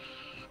 hours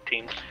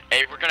teams.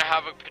 Hey, we're gonna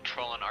have a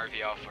patrol on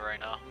RV Alpha right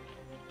now.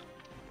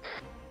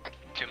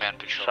 2-man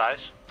patrol. Size?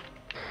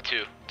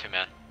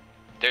 2-man.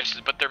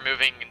 But they're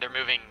moving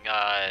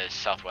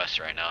southwest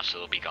right now, so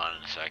they'll be gone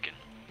in a second.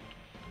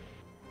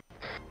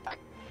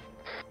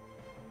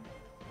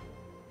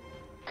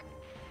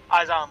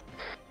 Eyes on.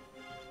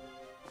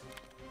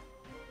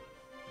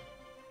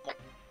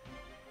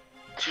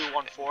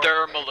 214.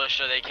 They're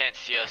militia, they can't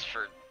see us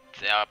for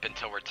up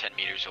until we're 10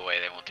 meters away,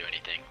 they won't do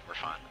anything. We're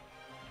fine.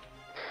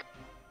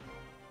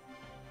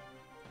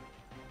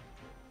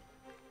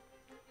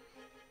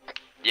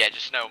 Yeah,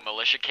 just know,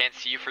 militia can't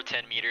see you for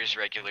 10 meters,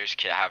 regulars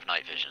can have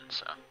night vision,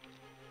 so...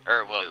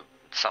 Or, well,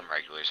 some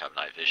regulars have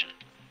night vision.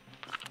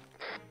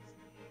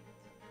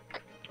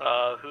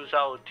 Who's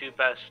our 2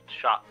 best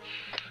shots?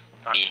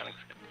 Me.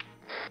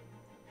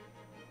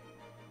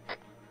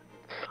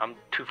 I'm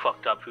too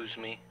fucked up, who's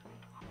me?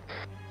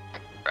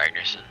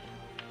 Ragnarsson.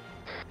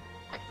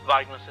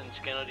 Ragnarsson,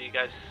 Skinner, do you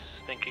guys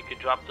think you could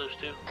drop those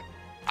 2?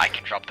 I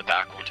can drop the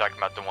back one. You're talking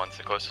about the ones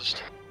the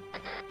closest?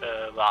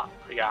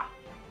 Yeah.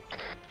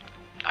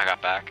 I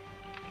got back.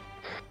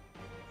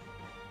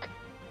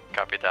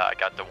 Copy that, I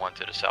got the one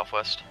to the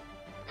southwest.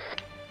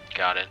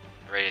 Got it.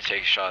 Ready to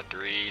take a shot.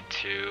 3,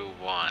 2,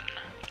 1.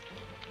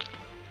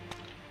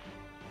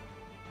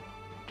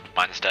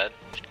 Mine's dead.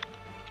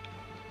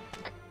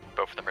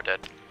 Both of them are dead.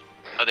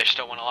 Oh, there's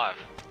still one alive.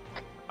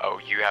 Oh,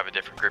 you have a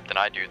different group than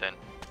I do then.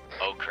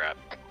 Oh crap.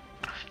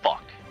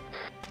 Fuck.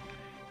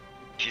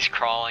 He's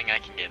crawling, I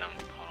can get him.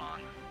 Hold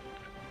on.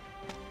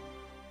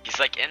 He's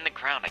like in the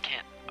ground, I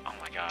can't. Oh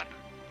my god.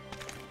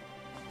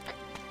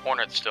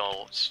 Hornet's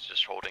still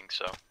just holding,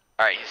 so.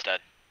 Alright, he's dead.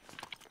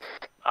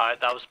 Alright,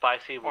 that was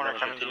spicy. We're Hornet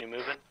gonna coming continue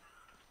moving.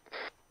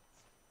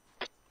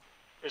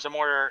 There's a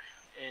mortar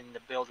in the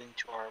building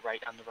to our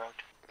right on the road.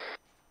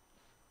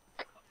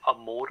 A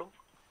mortar?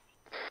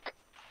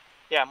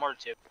 Yeah, mortar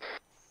 2.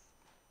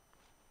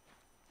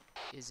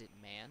 Is it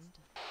manned?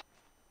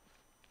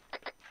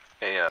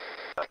 Hey,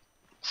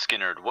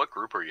 Skinner, what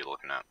group are you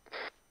looking at?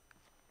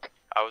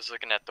 I was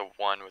looking at the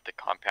one with the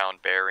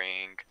compound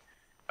bearing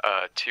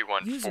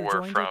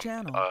 214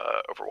 from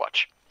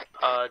Overwatch.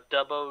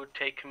 Dubbo,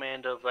 take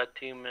command of red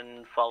team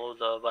and follow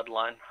the red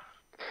line.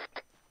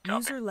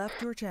 User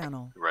left your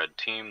channel. Red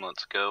team,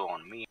 let's go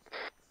on me.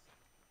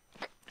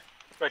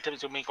 Red team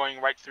is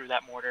going right through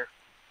that mortar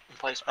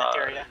emplacement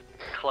area.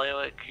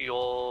 Cleric,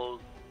 your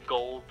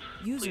gold.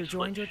 User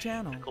joined your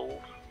channel.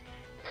 Gold.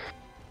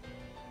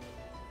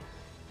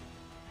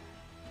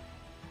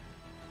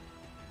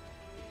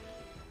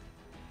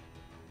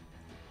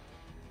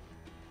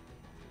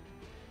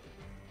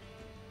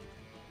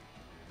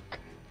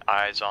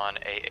 Eyes on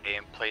AA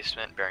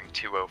emplacement bearing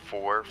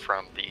 204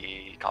 from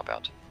the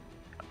compound.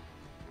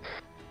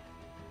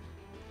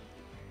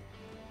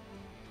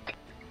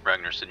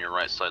 Ragnarsson, your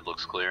right side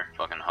looks clear.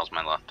 Fucking, how's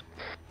my left?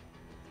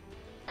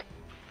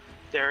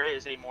 There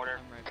is a mortar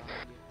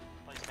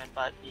placement,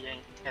 but he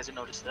hasn't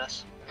noticed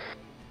this.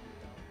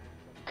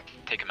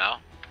 Take him out.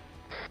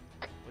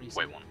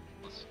 Wait one.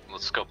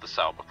 Let's scope this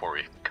out before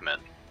we commit.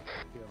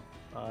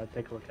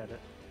 Take a look at it.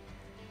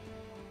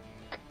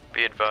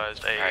 Be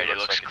advised, Alright, it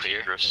looks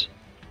clear.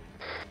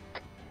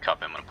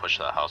 Copy, I'm gonna push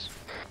that house.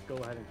 Go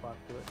ahead and clock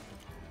to it.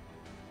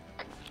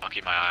 I'll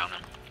keep my eye on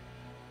him.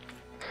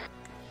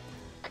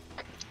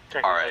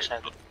 Alright,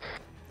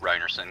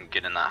 Ragnarsson,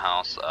 get in that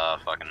house.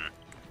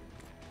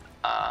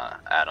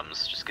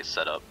 Adams, just get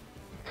set up.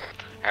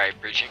 Alright,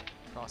 breaching.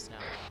 Cross now.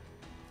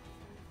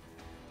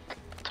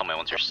 Tell me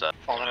once you're set.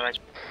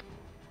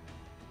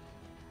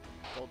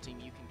 Gold team,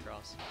 you can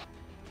cross.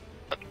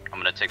 I'm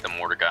gonna take the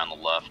mortar guy on the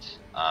left.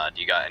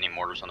 Do you got any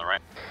mortars on the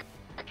right?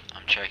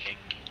 I'm checking.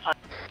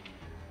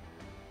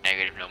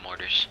 Negative, no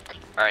mortars.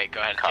 Alright, go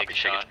ahead and take a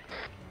shot.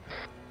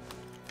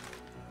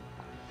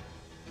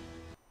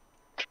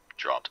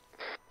 Dropped.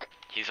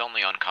 He's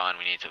only on con,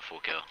 we need to full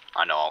kill.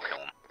 I know, I'll kill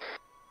him.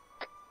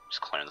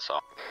 Just clearing this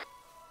off.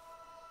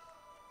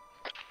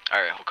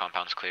 Alright, whole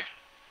compound's clear.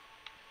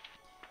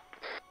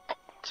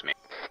 It's me.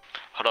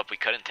 Hold up, we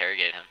could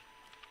interrogate him.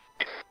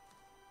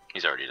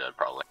 He's already dead,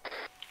 probably.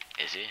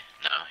 Is he?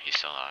 No, he's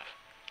still alive.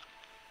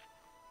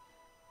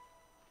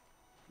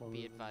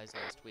 Be advised,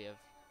 next we have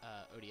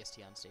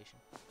ODST on station.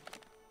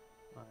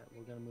 Alright,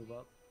 we're gonna move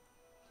up.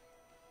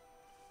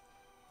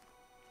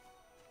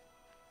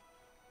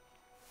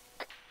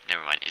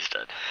 Never mind, he's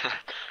dead.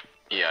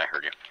 Yeah, I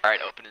heard you.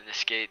 Alright, opening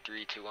this gate,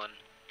 3, 2, 1.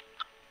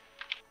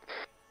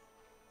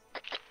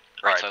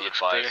 Alright, side be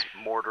looks advised,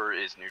 mortar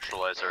is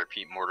neutralized. I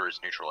repeat, mortar is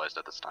neutralized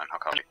at this time. How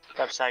copy?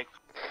 Website.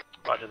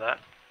 Roger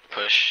that.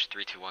 Push,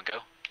 3, 2, 1,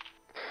 go.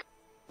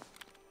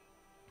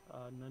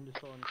 None to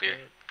still Clear.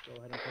 Go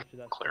ahead and push to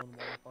that Clear. stone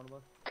wall in front of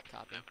us.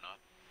 Copy. Open up.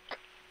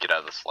 Get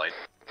out of this light.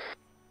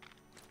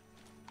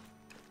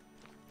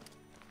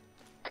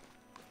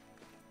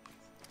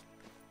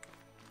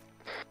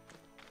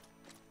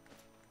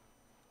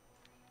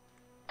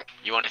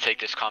 You want to take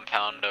this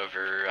compound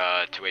over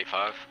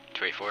 285,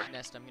 284?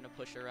 Nest, I'm gonna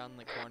push around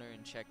the corner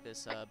and check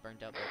this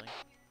burnt out building.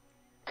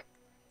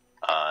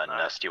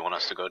 Ness, do you want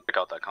us to go check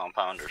out that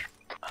compound or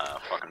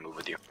fucking move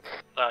with you?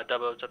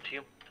 Dubbo, it's up to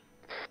you.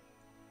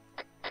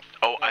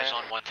 Oh, eyes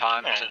on one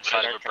time, it's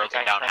inside of a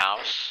broken down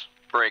house.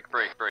 Break.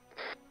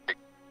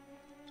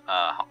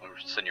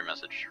 Send your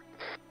message.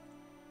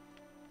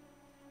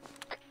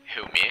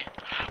 Who, me?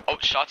 Oh,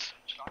 shots.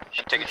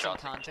 Take a shot.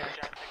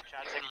 Contact.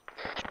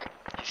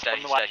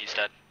 He's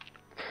dead.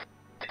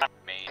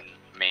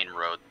 Main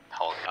road,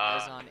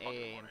 Eyes on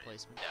AA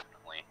emplacement.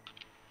 Definitely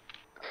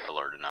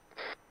alerted now.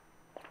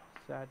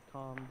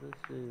 Satcom, this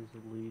is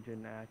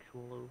Legion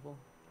actual oval.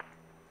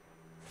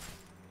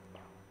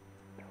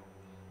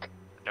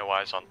 No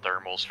eyes on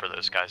thermals for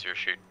those guys you're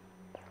shooting.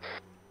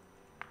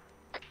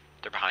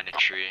 They're behind a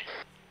tree.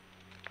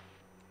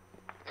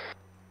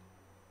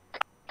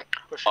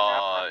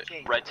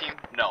 Red team?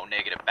 No,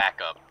 negative,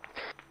 back up.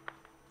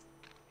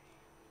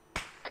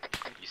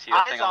 You see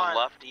that thing on the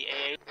left? The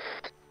AA.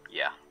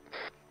 Yeah.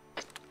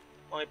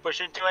 When we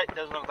push into it,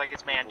 doesn't look like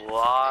it's manned.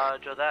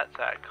 Roger that,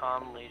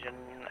 Satcom, Legion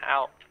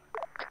out.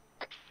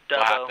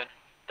 What happened?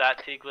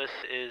 That Tigris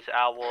is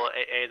our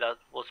AA that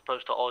was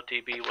supposed to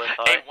OTB with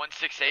us. Hey,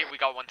 168, we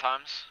got 1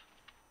 times.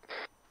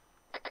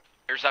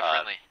 Here's that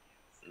friendly.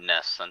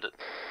 Ness, send it.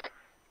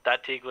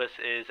 That Tigris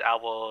is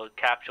our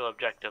capture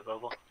objective,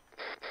 over.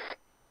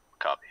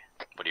 Copy.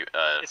 What do you,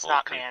 it's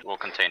not manned. We'll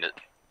contain it.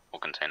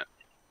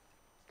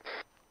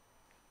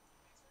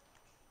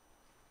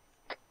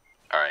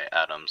 Alright,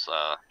 Adams,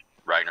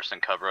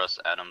 Ragnarsson, cover us.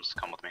 Adams,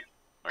 come with me.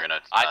 We're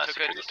gonna, I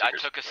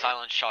took a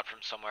silent shot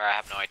from somewhere, I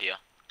have no idea.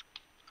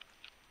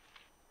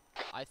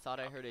 I thought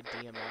I heard a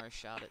DMR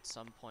shot at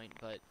some point,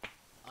 but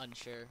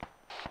unsure.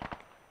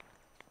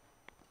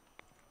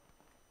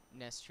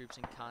 Nest troops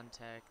in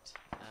contact.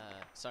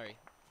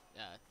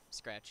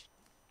 Scratch.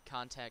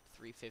 Contact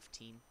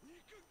 315.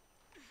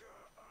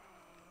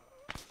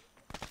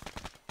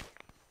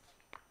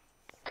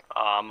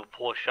 I'm a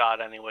poor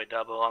shot anyway,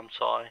 Dubbo, I'm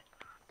sorry.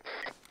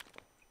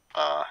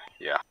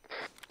 Yeah.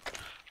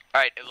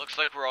 Alright, it looks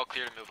like we're all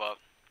clear to move up.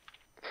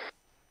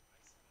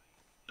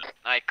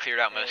 I cleared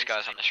out most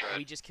guys on this road.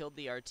 We just killed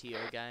the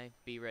RTO guy.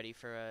 Be ready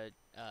for a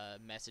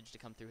message to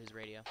come through his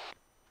radio.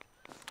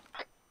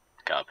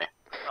 Copy.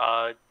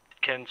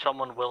 Can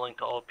someone willing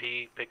to OP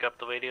pick up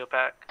the radio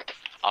pack?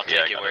 I'll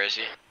take it, where is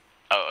he?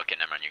 Oh, okay,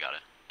 never mind, you got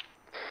it.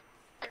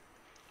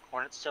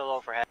 Hornet's still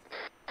overhead.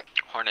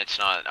 Hornet's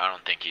not, I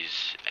don't think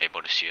he's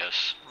able to see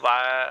us.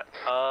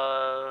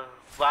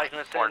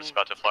 Ragnarsson, Hornet's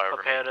about to fly over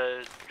prepare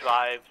to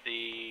drive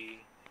the,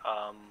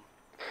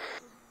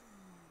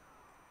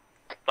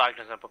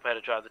 Ragnarsson, prepare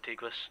to drive the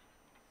Tigris.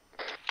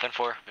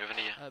 10-4, moving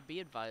to you. Be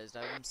advised,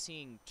 I'm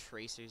seeing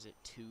tracers at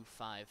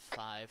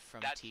 255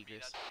 from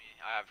Tigris. That's me.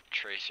 I have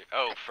tracer.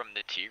 Oh, from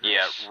the Tigris?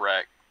 Yeah,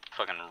 Rag,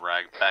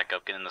 back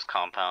up, get in this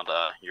compound.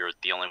 You're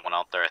the only one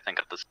out there, I think,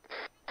 at this.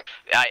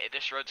 Yeah,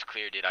 this road's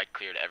clear, dude. I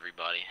cleared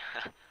everybody.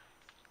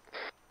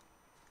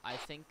 I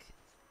think,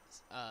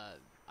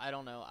 I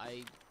don't know,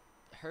 I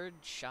heard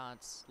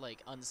shots,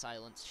 like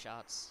unsilenced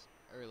shots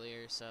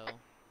earlier, so.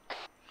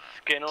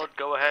 Skinner,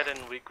 go ahead and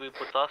regroup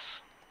with us.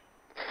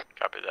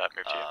 Copy that,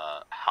 move to you.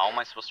 How am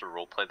I supposed to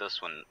roleplay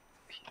this when...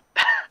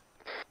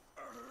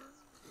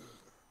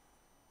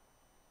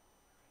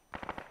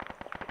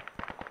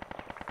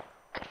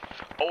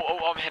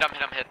 Oh, I'm hit. I'm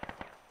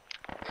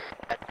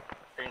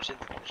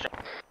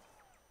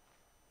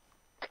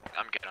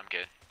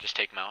good. Just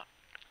take him out.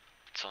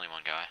 It's only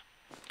one guy.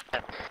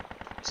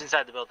 He's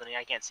inside the building.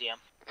 I can't see him.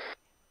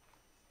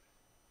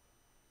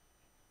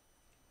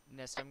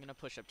 Nest, I'm gonna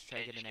push up to try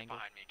to get an angle.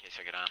 Behind me in case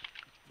I get on.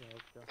 Yeah,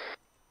 let's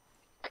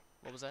go.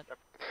 What was that?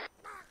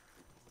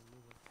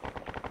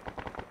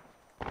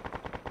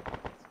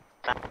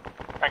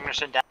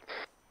 Magnuson down.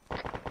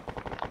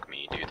 Fuck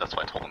me, dude. That's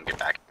why I told him to get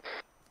back.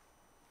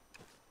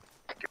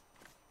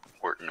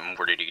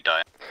 Where did he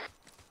die?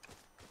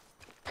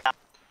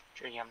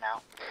 Shooting him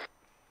now.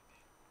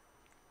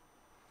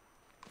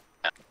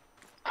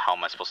 How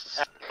am I supposed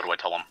to? What do I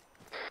tell him?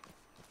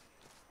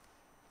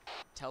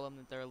 Tell them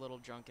that they're a little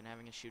drunk and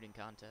having a shooting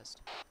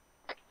contest.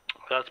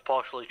 That's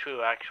partially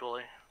true,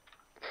 actually.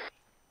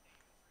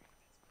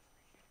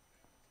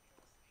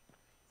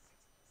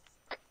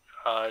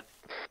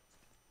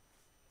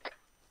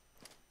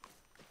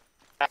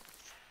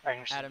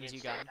 Adams,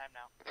 you got him. Time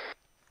now.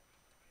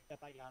 Yep,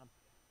 I got him.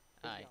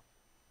 Aye.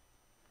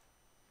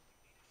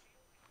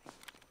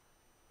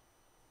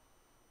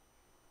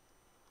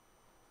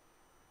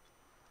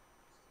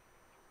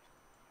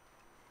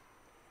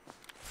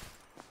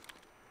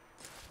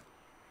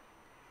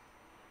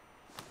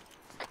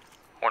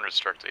 Hornet's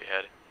directly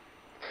ahead.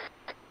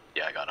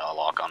 Yeah, I got a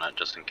lock on it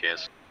just in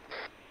case.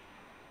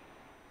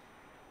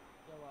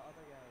 Yo,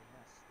 other guy,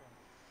 Nest.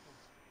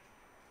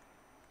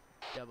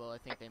 Double, I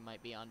think they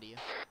might be onto you.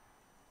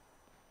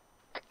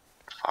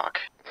 Fuck.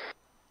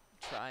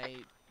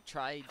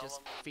 Try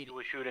just feed You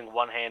were shooting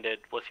one-handed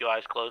with your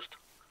eyes closed.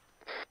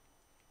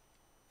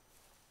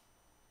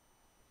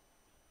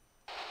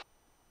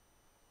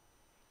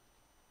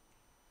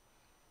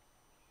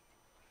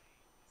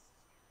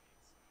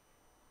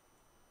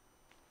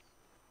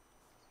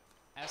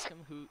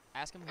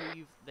 Ask them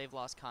who they've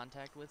lost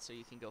contact with, so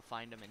you can go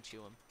find them and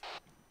chew them.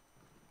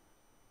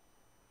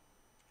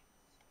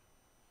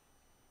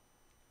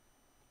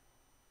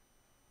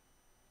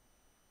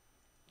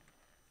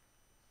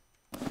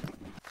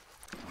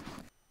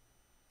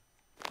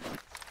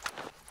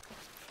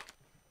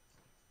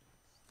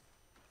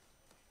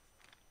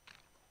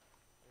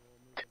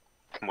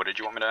 What did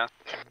you want me to ask?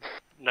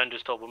 None,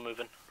 just told we're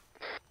moving.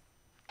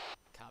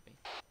 Copy.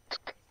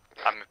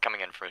 I'm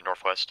coming in for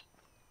northwest.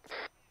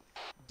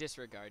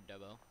 Disregard,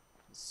 Dubbo.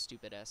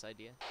 Stupid ass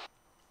idea.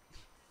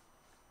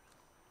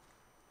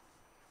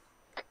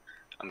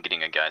 I'm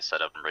getting a guy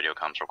set up in radio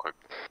comms real quick.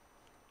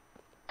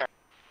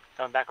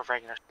 Coming back with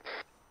Ragnar.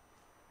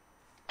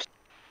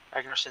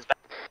 Ragnarson's back.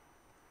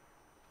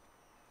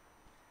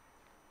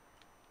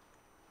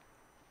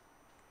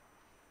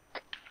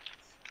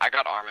 I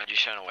got armored. You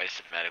shouldn't have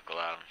wasted medical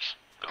items.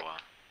 Oh well.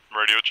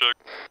 Radio check.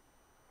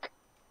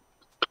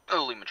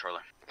 Oh, Lima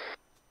Charlie.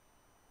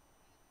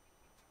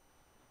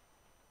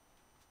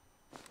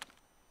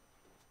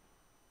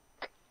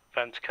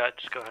 Fence cut,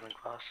 just go ahead and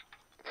cross.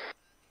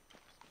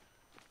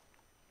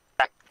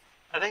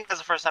 I think that's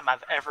the first time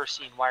I've ever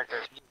seen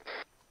Wildcats.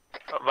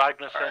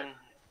 Ragnarsson,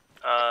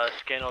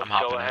 Skinner, I'm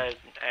hopping go in. ahead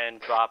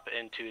and drop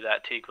into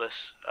that Tigris.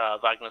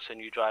 Ragnarsson,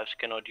 you drive.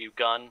 Skinner, do you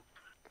gun?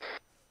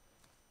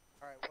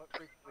 Alright, what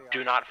frequency are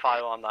Do not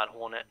fire on that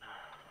Hornet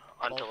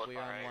until Both it we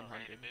are on Alright, 100.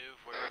 ready to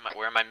move.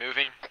 Where am I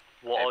moving?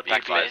 We'll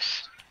Back OTB. to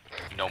base.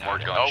 No more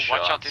Oh, gunshots.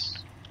 watch out, dude.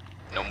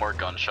 No more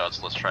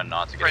gunshots. Let's try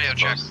not to get Radio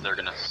exposed. They're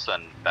gonna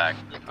send back.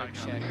 Info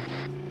check.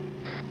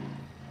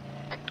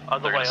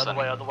 Other They're way, gonna other send-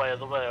 way, other way,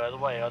 other way, other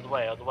way, other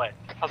way, other way.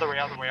 Other way,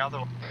 other way, other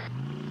way.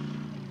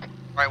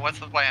 Alright, what's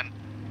the plan?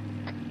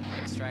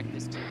 Extract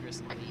this Tigris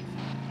and leave.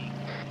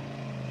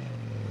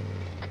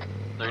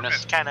 They're gonna.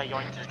 Just kinda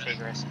yoink the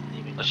Tigris and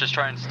leaving. Let's just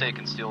try and stay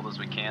concealed as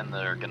we can.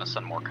 They're gonna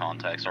send more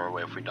contacts our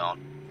way if we don't.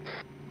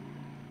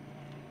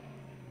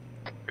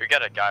 We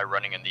got a guy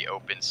running in the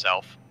open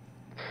south.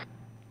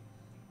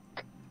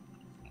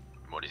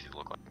 What does he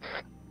look like?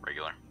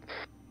 Regular.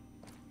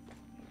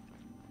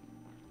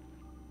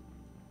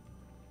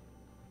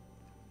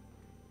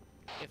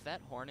 If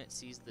that Hornet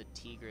sees the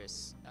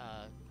Tigris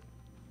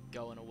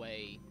going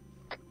away,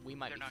 we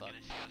might They're be not fucked.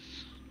 gonna see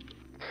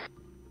us.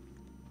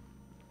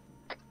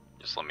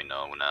 Just let me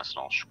know when asked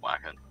and I'll schwack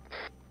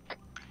it.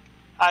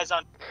 Eyes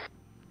on.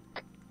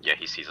 Yeah,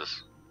 he sees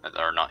us.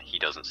 Or not, he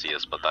doesn't see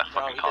us, but that No,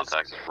 fucking he does.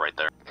 contact is right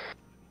there.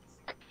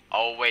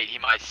 Oh wait, he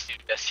might see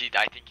us.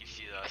 I think he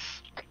sees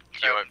us.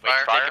 You know what, Wait,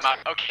 fire? take him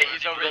out. Okay,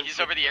 he's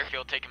over the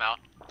airfield. Take him out.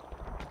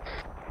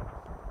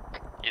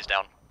 He's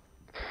down.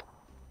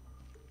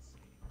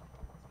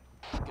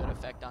 Good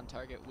effect on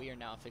target. We are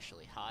now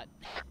officially hot.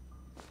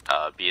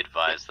 Be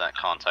advised that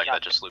contact Yeah.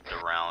 that just looped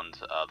around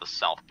the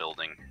south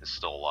building is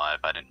still alive.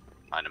 I didn't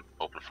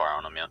open fire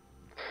on him yet.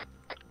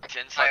 It's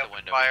inside I the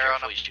window. fire Be on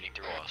careful, him. he's shooting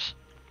through us.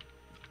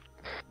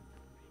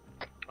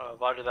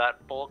 Roger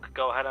that. Bulk,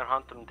 go ahead and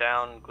hunt them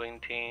down.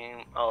 Green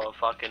team,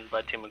 fucking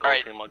red team and gold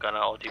Alright. team are gonna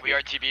OTB. We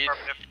are TB'd.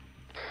 Affirmative.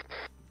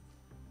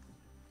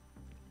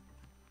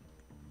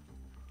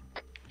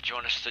 Do you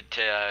want us to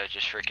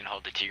just freaking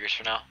hold the Tigers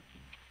for now?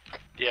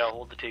 Yeah,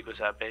 hold the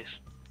Tigris at base.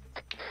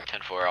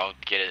 10-4, I'll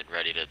get it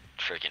ready to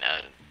freaking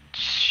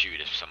shoot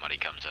if somebody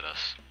comes at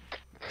us.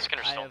 I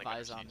have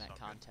eyes on that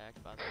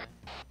contact, by the way.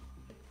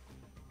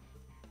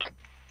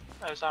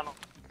 Horizontal.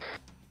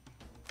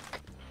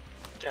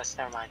 Just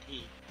never mind.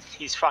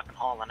 He's fucking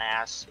hauling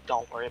ass.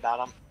 Don't worry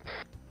about him.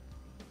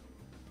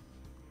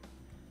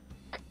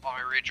 Want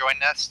me to rejoin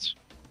nests?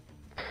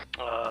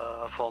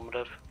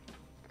 Affirmative.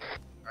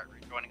 Alright,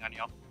 rejoining on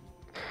y'all.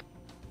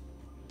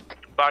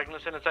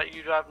 Bagnuson, is that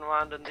you driving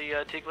around in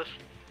the Tigris?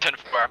 10-4,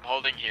 I'm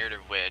holding here to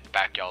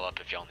back y'all up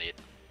if y'all need.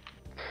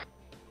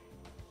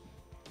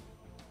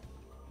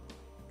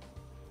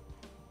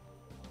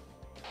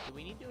 Do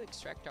we need to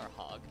extract our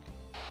hog?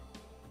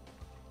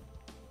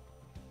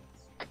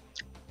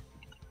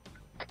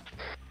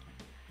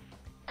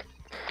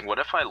 What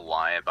if I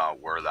lie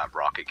about where that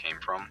rocket came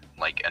from?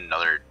 Like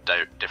another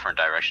different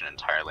direction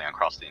entirely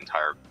across the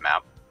entire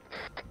map?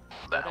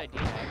 Good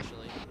idea,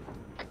 actually.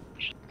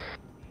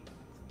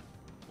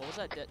 What was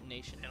that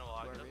detonation?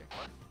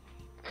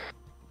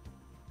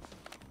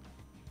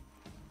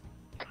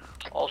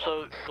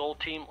 Also, gold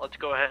team, let's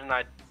go ahead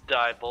and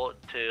dive bullet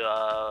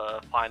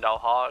to find our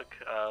hog.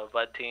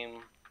 Red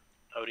team,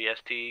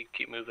 ODST,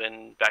 keep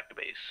moving back to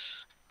base.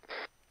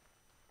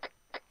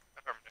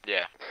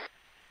 Yeah.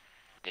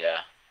 Yeah.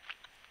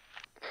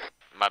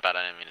 My bad,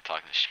 I didn't mean to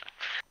talk this shit.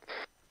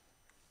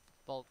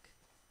 Bulk.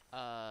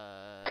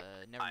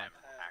 Never mind.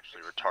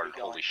 Actually retarded,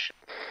 holy shit.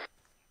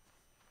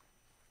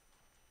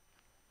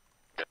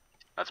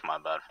 That's my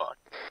bad, fuck.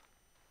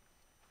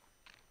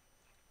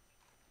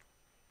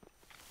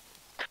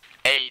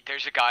 Hey,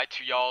 there's a guy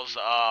to y'all's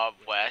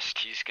west.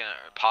 He's gonna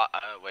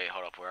wait,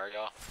 hold up, where are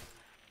y'all?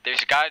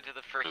 There's a guy to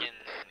the freaking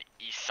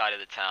east side of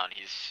the town.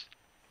 He's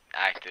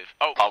active.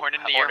 Oh, horn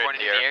in the air, horn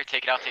in the air.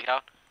 Take it out, take it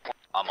out.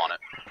 I'm on it.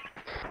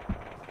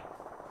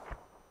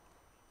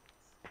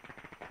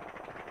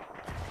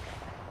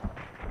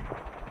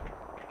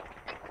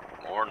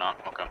 Or not,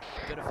 okay.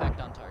 Good effect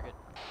on target.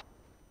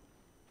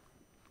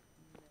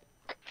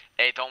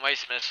 Hey, don't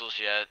waste missiles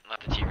yet. Let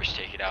the Tigers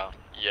take it out.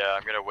 Yeah,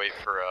 I'm gonna wait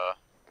for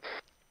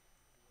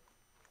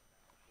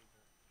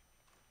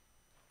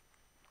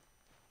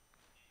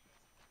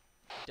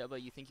Dubba,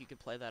 you think you could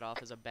play that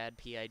off as a bad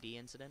PID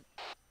incident?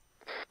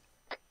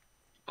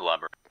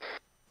 Elaborate.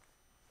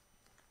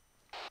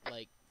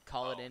 Like,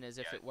 call it in as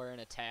if it were an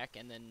attack,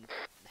 and then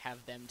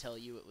have them tell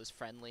you it was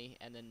friendly,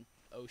 and then,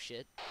 oh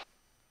shit.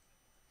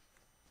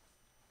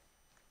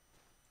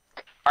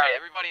 Alright,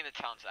 everybody in the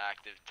town's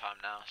active time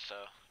now, so...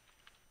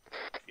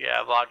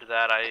 Yeah, roger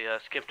that. I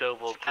skipped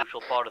over a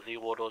crucial part of the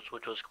orders,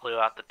 which was clear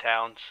out the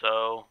town,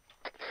 so...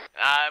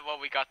 well,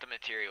 we got the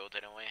material,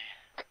 didn't we?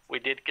 We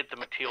did get the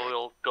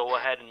material. Go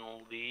ahead and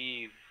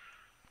leave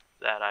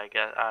that, I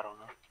guess. I don't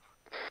know.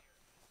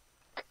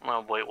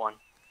 Oh, wait one.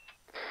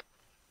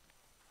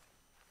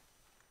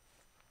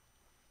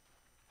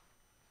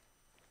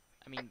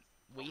 I mean,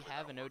 we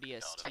have an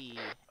ODST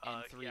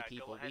and 3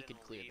 people. We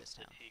could clear this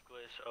town.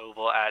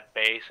 Over at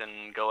base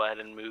and go ahead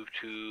and move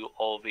to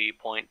OV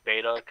Point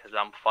Beta, because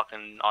I'm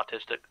fucking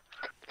autistic.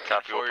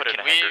 Copy, we'll put it in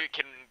a hangar.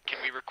 Can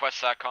we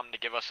request SATCOM to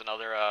give us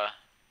another,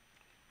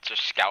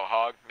 just scout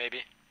hog,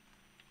 maybe?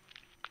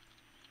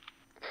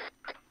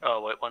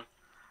 Oh, wait one.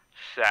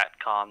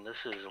 SATCOM, this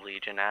is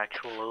Legion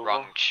Actual, over.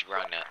 Wrong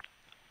net.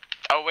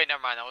 Oh, wait,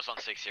 never mind, that was on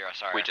 6-0,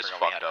 sorry. We just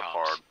fucked up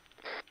hard.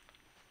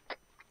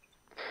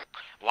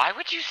 Why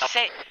would you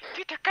say...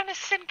 Dude, they're gonna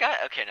send guys...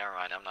 Okay, never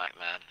mind, I'm not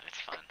mad, it's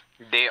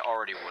fine. They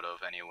already would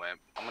have anyway.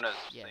 I'm gonna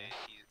say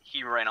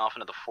he ran off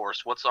into the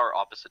forest. What's our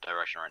opposite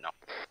direction right now?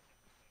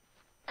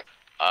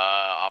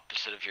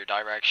 Opposite of your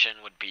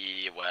direction would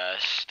be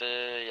west,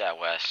 yeah,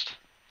 west.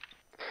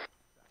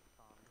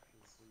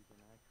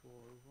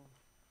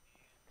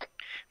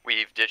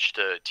 We've ditched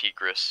a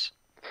Tigris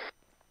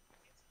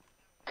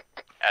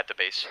at the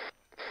base.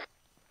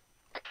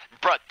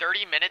 Bruh,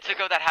 30 minutes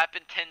ago that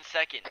happened 10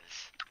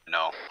 seconds.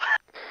 No.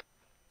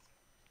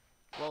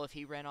 Well, if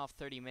he ran off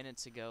 30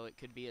 minutes ago, it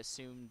could be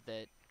assumed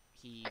that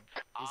he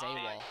is AWOL.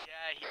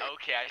 Yeah,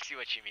 okay, I see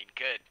what you mean.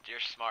 Good, you're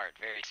smart,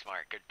 very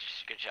smart. Good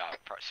job,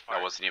 smart.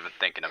 I wasn't even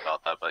thinking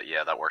about that, but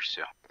yeah, that works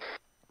too.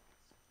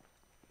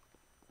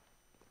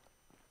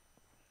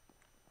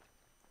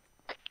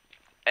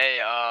 Hey,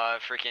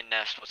 freaking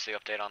Nest, what's the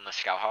update on the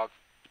Scout Hog?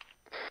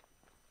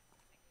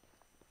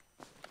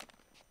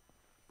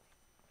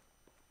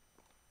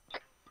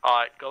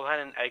 Alright, go ahead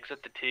and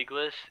exit the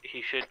Tigris.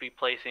 He should be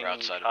placing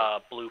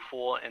Blue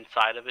 4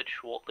 inside of it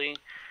shortly.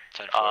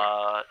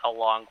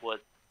 Along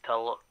with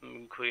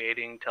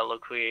telecreating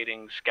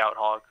Scout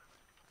Hog.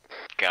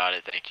 Got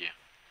it, thank you.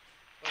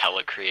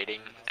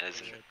 Telecreating? As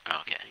in,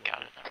 okay,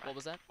 got it. What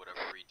was that? Whatever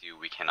we do,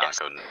 we cannot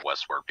go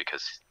westward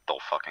because they'll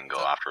fucking go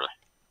after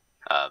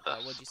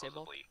what'd you say,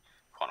 Bo?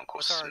 quote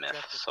unquote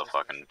Smith, so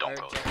fucking don't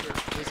go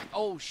there.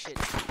 Oh shit,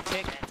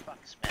 Tick. Fuck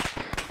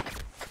Smith.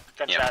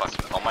 Yeah, fuck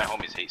Smith. All my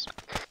homies hate Smith.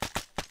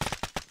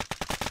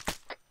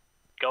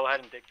 Go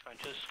ahead and dig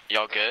trenches.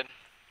 Y'all good?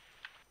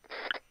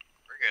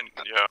 We're good,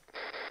 yeah.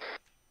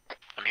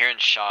 I'm hearing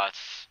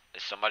shots.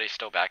 Is somebody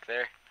still back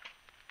there?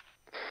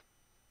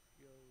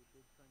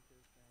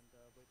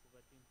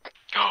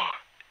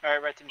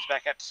 Alright, red team's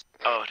backups.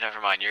 Oh, never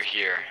mind. You're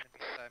here.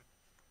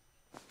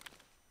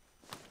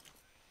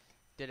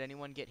 Did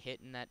anyone get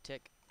hit in that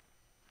tick?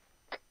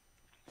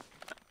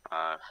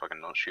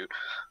 Fucking don't shoot.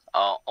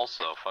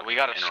 Also, fucking We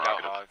got a scout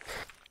interrogative.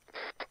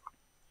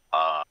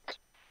 hog.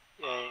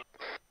 Yeah.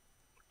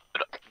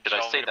 Did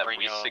I say that we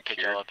pick y'all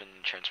secured? up and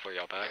transport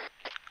y'all back?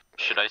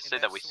 Should I say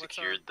that we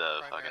secured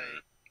the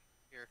fucking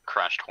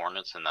crashed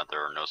Hornets and that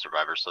there are no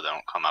survivors, so they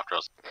don't come after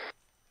us?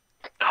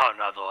 Oh,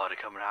 not a lot of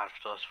coming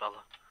after us,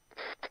 fella.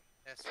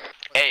 Yes.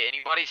 Hey,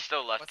 anybody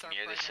still left what's our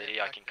near the primary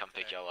city? I can objective come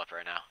pick today? y'all up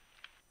right now.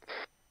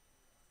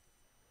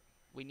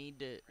 We need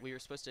to. We were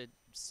supposed to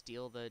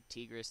steal the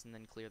Tigris and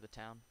then clear the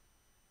town.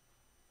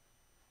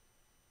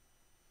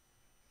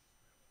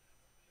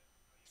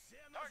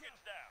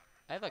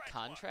 I have a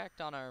contract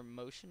on our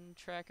motion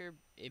tracker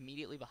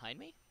immediately behind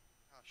me.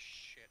 Oh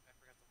shit! I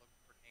forgot to look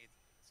for grenades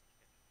into this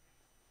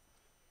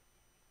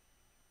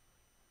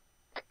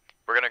kit.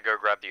 We're gonna go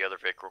grab the other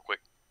Vic real quick.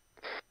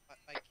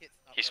 My kit's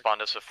not He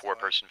spawned working us a yet, so I'm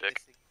 4-person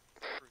Vic. missing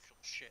crucial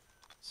shit.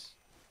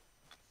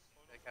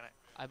 I kinda...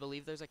 I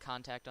believe there's a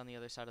contact on the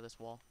other side of this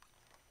wall.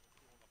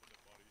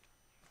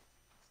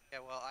 Yeah,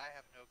 well, I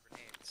have no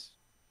grenades.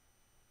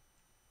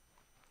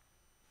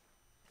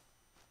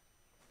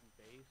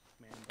 Base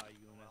manned by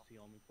UNSC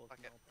Army Fuck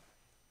personnel. it.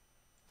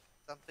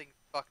 Something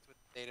fucked with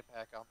the data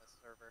pack on this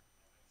server.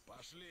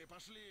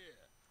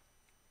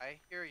 I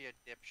hear you,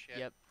 dipshit.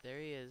 Yep, there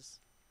he is.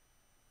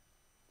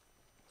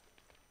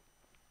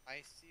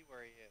 I see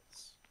where he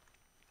is.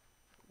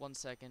 1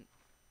 second.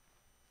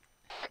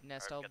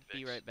 Nest, I'll got the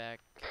be Vicks. right back.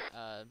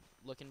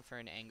 Looking for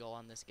an angle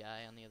on this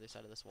guy on the other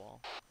side of this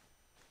wall.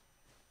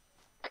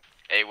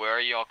 Hey, where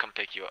are you? I'll come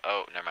pick you up.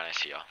 Oh, never mind. I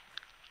see y'all.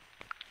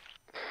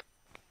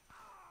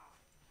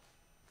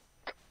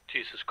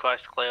 Jesus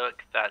Christ,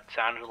 cleric, that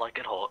sounded like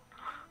it hurt.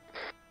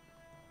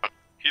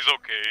 He's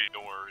okay,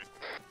 don't worry.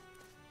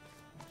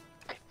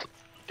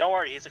 Don't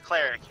worry, he's a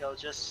cleric. He'll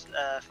just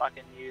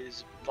fucking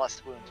use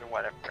blessed wounds or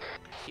whatever.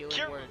 Healing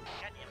Cure- word.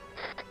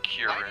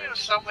 Why do you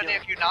summon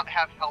if you not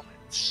have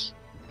helmets?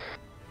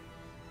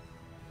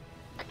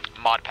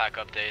 Mod pack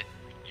update.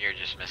 You're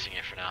just missing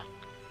it for now.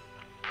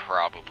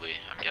 Probably,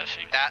 I'm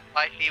guessing. That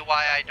might be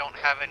why I don't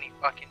have any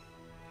fucking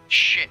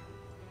shit.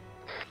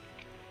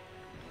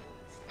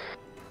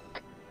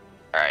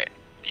 Alright.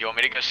 You want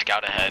me to go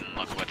scout ahead and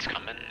look what's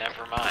coming?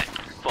 Never mind.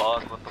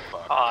 Fuck, what the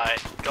fuck?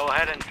 Alright, go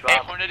ahead and Hey,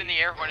 drop. Hornet in the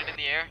air, Hornet in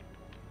the air.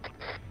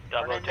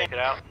 Double take it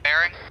out.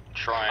 Bearing?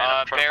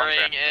 Trying to find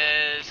Bearing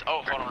there. is...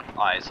 Oh, hold on.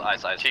 Eyes.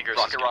 Tigris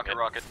Rocket, is rocket, good.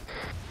 rocket.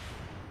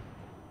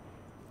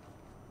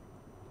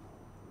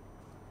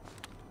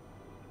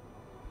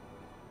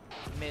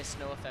 Miss,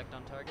 no effect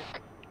on target.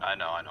 I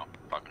know.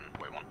 Fucking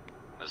wait one.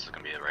 This is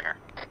gonna be it right here.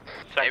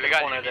 Hey, we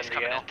got Hornet enemies in the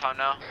coming air. in town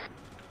now.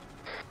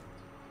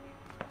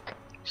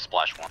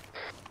 Splash one.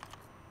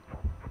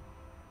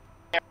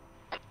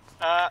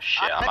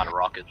 Shit, I'm I'm out of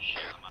rockets.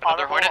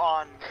 Another audible Hornet?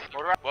 on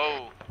motor.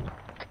 Whoa.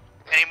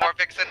 Any more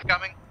Vicks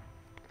incoming?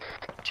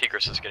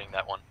 Tigris is getting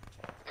that one.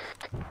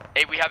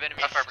 Hey, we have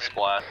enemies.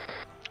 Splat.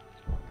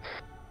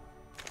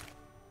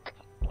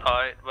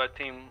 Alright, red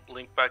team,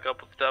 link back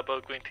up with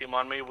Dabo, green team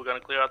on me. We're gonna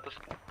clear out this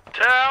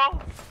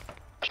town.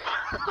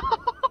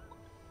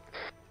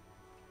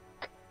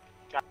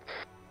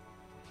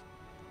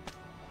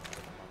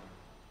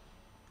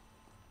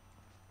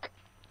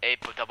 Hey,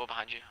 put double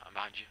behind you. I'm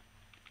behind you.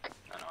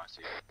 I know, I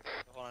see it.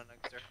 Hold on,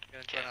 Nugster. I'm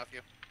gonna join off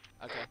you.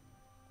 Okay.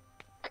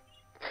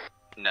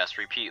 Nest,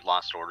 repeat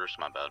last orders,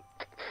 my bad.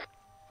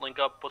 Link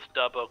up with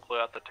Dabo,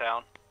 clear out the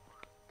town.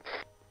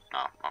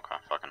 Oh, okay,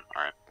 fucking,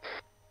 alright.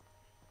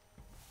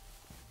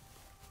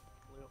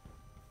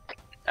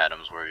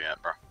 Adams, where you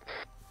at, bro?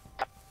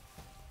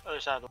 Other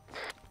side of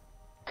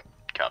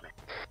Copy.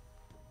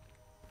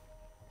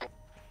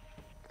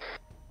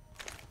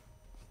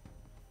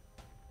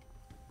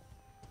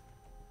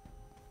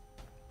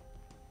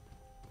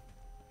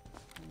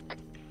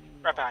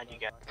 right behind you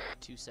guys.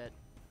 2 set.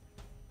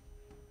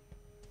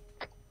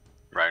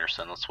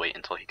 Ryderson, let's wait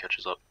until he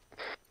catches up.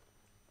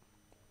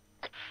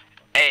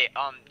 Hey,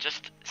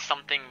 just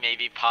something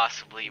maybe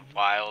possibly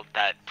wild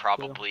that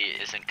probably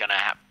isn't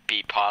gonna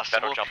be possible.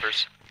 Battle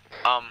jumpers.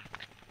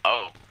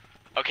 Oh.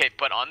 Okay,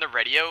 but on the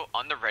radio,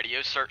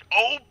 sir.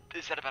 Oh,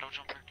 is that a battle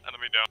jumper?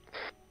 Enemy down.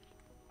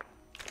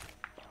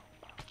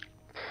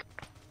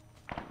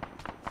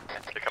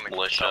 They're coming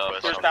Militia, from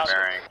southwest. Where's from Bowser?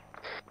 bearing.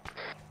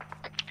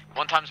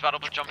 One time's battle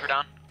jumper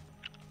down.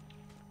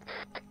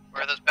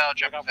 Where are those battle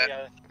Check jumpers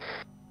out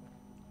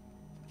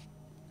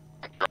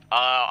the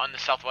at? On the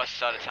southwest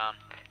side of town.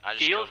 I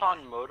just Heels killed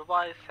on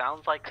motorbike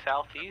sounds like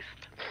southeast.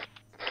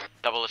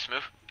 double. Let's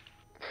move.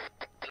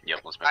 Yep,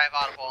 let's move. I have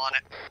audible on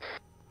it.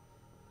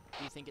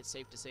 Do you think it's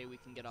safe to say we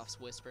can get off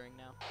whispering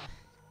now?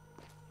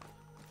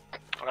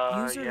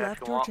 User Yeah,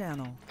 left if you your want.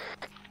 channel.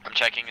 I'm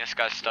checking this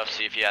guy's stuff,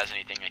 see if he has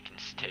anything I can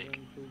take.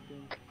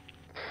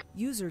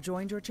 User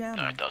joined your No,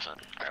 channel. it doesn't.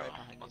 Alright,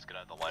 well. Let's get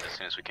out of the light as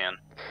soon as we can.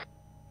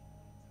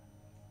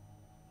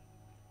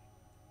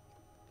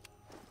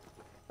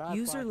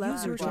 User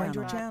left your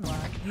channel.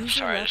 User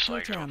Sorry, I left just your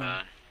like real channel.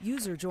 bad.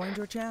 User joined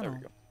your channel.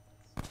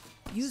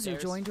 User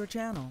Stairs. joined your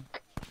channel.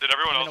 Did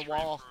everyone I'm else in a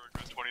wall. for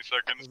a good 20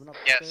 seconds?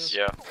 Yes.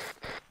 Yeah.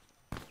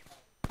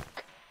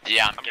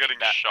 Yeah, I'm getting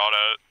shot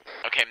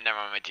at. Okay, never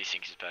mind. My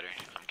desync is better.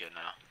 I'm good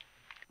now.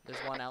 There's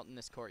one out in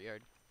this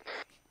courtyard.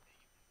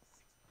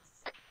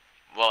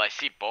 Well, I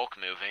see bulk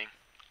moving.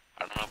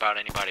 I don't know about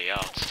anybody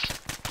else.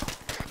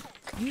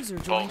 User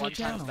joined your One times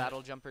channel.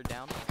 battle jumper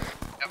down.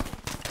 Yep.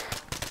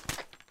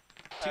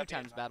 2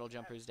 times battle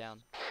jumpers down.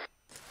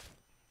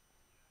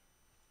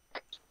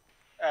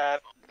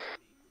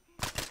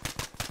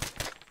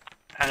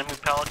 Enemy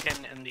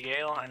Pelican in the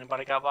Gale.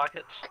 Anybody got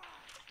buckets?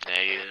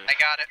 Negative. I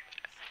got it.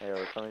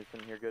 Hey, somebody's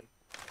in here good.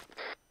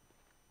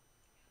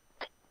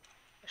 I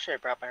should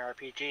have brought my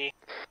RPG.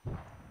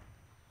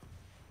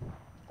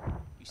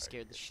 You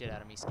scared the shit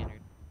out of me, Skinner.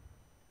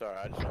 Sorry,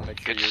 I just want to make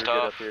sure Good you're good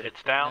stuff. up here.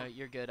 It's down. No,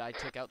 you're good. I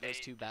took out those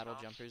 2 battle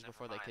jumpers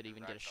before they could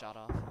even get a shot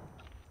off.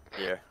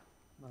 Yeah.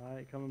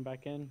 Alright, coming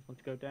back in.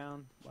 Let's go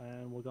down,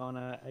 and we're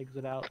gonna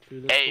exit out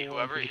through this Hey,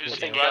 door. into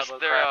the who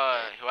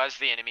courtyard. has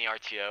the enemy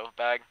RTO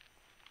bag?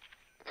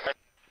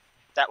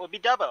 That would be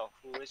Dubbo,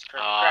 who is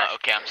currently crashed.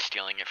 Okay, I'm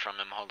stealing it from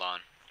him. Hold on.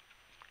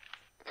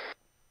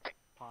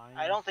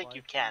 I don't think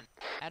you can.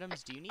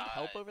 Adams, do you need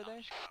help over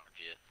there?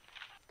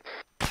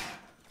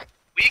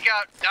 We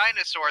got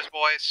dinosaurs,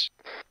 boys.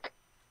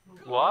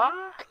 What?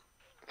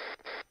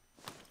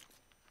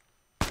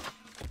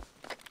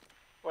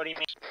 What do you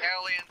mean?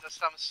 Aliens of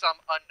some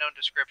unknown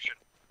description.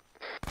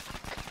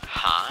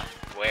 Huh?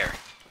 Where?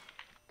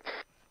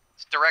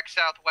 It's direct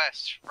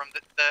southwest from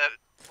the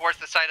towards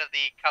the site of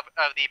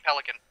the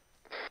Pelican.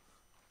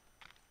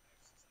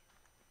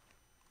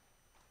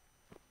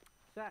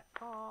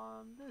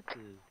 Satcom, this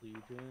is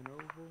Legion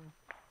over.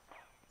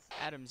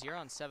 Adams, you're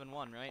on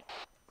 7-1, right?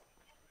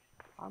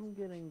 I'm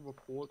getting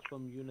reports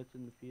from units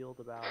in the field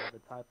about the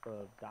type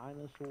of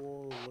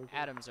dinosaur.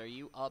 Adams, are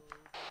you up?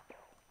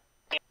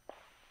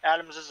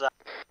 Adams is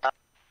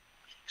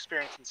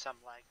experiencing some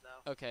lag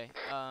though. Okay,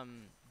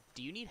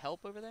 do you need help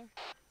over there?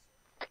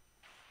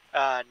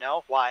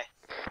 No. Why?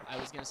 I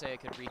was gonna say I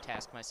could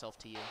retask myself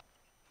to you.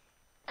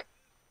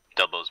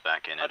 Dubbo's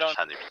back in. I I don't- just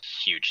had a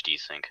huge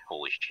desync.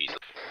 Holy Jesus.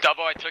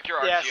 Dubbo, I took your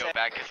RTO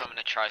back because I'm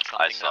gonna try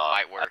something that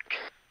might work.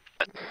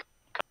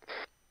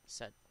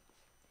 Said.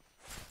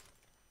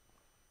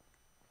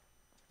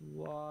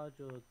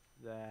 Roger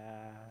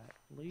that.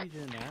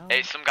 Legion out.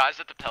 Hey, some guys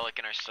at the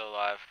Pelican are still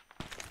alive.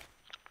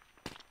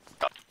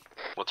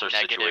 What's our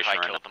Negative, situation I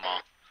right killed them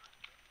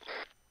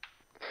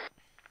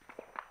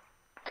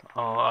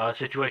all.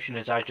 Situation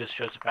is I just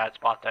chose a bad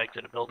spot to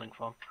exit a building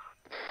from.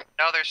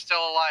 No, they're still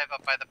alive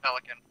up by the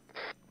Pelican.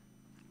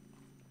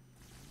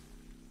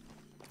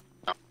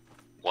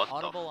 What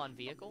Audible on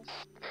vehicle?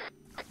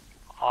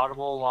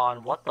 Audible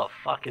on what the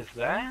fuck is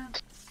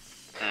that?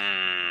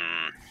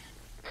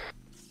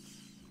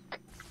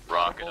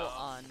 Rocket Audible up.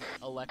 on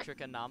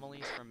electric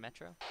anomalies from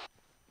Metro?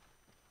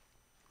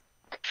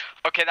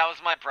 Okay, that was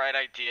my bright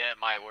idea at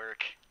my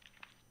work.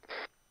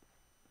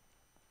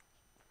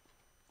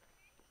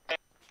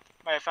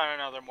 Might have found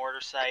another mortar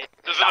site.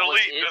 There's an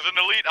elite. There's an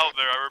elite out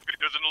there. I repeat,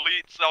 there's an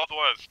elite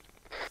southwest.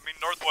 I mean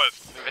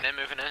northwest. Moving in,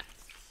 moving in.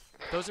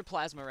 Those are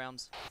plasma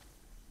rounds.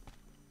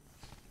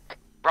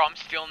 Bro, I'm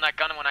stealing that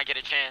gun when I get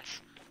a chance.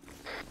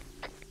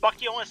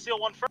 Buck, you only steal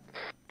one first.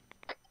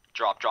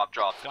 Drop.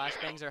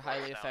 Flashbangs are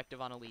highly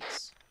effective on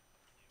elites.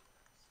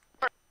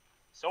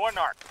 So are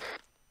Narc.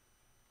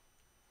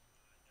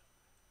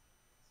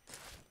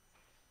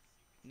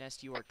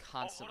 Nest, you are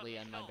constantly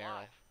on my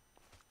barrel.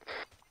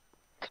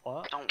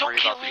 What? Don't worry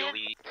about the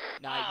elite.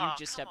 Nah, you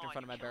just stepped in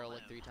front of my barrel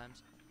like 3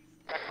 times.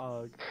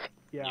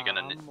 Yeah, You're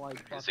gonna. I'm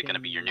like Is it gonna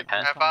be your new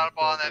fucking- pet?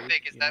 Audible on that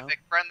Vic. Is that Vic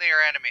friendly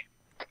or enemy?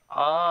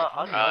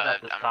 Unknown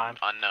at this time.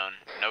 Unknown.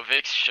 No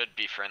Vics should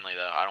be friendly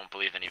though. I don't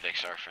believe any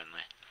Vics are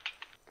friendly.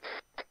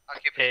 I'll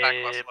keep his back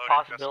bus A loaded.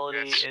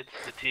 possibility just in case.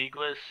 it's the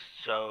Tigris,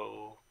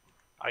 so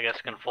I guess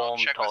I'll conform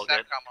check to all with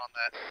good. Satcom on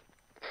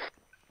that.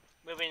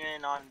 Moving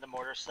in on the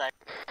mortar site.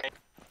 I'm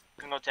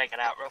gonna go take it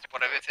out real quick.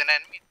 What if it's an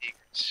enemy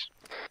Tigris?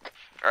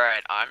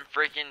 Alright, I'm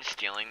freaking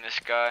stealing this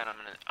guy and I'm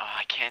gonna. Oh,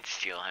 I can't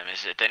steal him.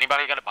 Is it?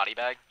 Anybody got a body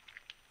bag?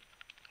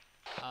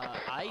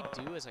 I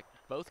do, as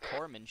both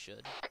corpsmen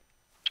should.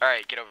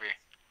 Alright, get over here.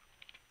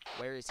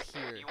 Where is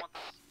here?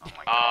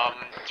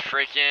 It's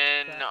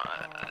freaking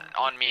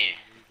on me.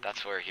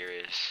 That's where here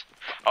is.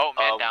 Oh,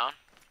 man down.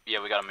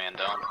 Yeah, we got a man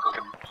down.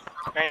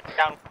 Man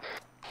down.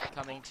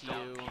 Coming to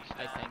you,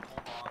 I think.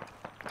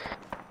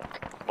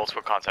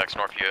 Multiple contacts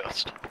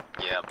northeast.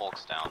 Yeah,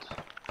 bulk's down.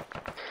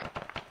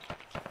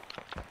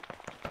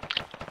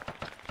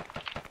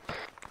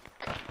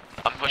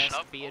 I'm pushing Nest,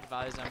 up. be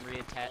advised, I'm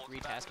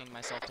retasking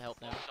myself to help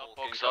them.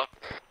 Bulk's up.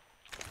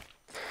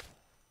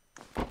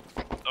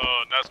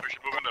 Ness, we should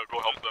move in to go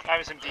help them.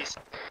 Having some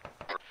decent.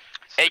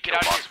 Hey, get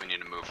out of here. We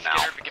need to move now.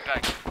 Skinner, get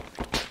back.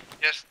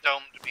 Just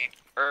domed me.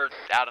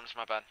 Adams,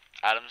 my bad.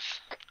 Adams.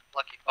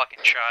 Lucky fucking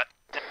shot.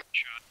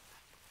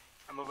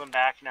 I'm moving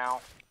back now.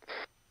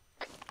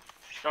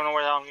 Don't know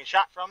where the hell I'm getting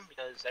shot from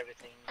because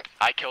everything.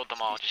 I killed them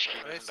all. Just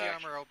keep Where's moving the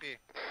back. armor OP?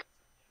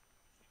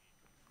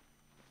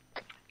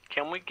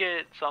 Can we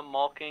get some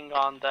marking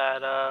on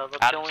that Adams,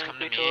 reptilian come to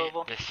creature me.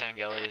 level? This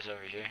Sangeli is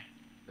over here.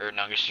 Or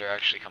Nungaster,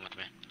 actually, come with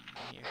me.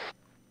 Here.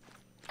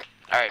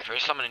 Alright,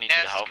 first I'm gonna need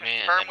you to help me,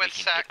 and Confirm then we with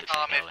can get the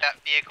SATCOM if Sangeli. that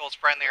vehicle's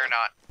friendly or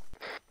not.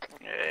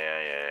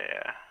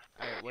 Yeah.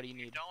 Alright, what do you If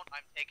you need? don't,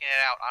 I'm taking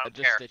it out. I don't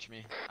Just care. stitch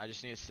me. I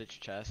just need a stitch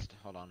chest.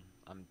 Hold on.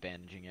 I'm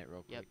bandaging it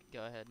real quick. Yep,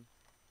 go ahead.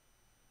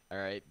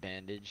 Alright,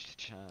 bandaged.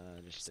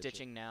 Just stitch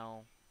Stitching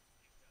now.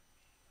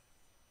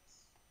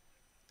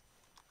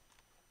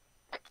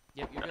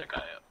 Yep, you're good.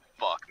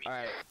 Fuck me.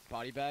 Alright,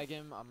 body bag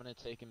him. I'm gonna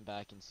take him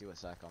back and see what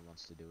SATCOM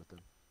wants to do with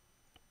him.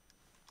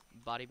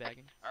 Body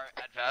bagging. Alright,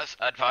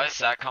 advise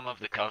SATCOM of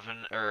the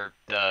Coven, or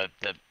the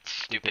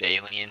stupid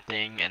alien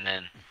thing, and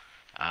then,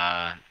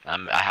 I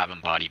have him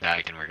body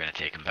bagged and we're gonna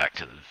take him back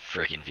to the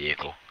freaking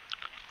vehicle.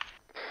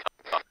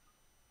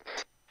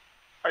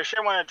 Are you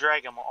sure you want to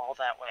drag him all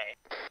that way?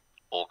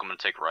 Bulk, I'm gonna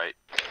take right.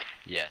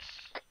 Yes.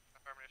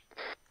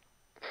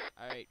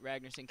 Alright,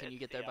 Ragnarsson, can you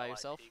get there by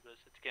yourself?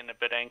 It's getting a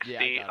bit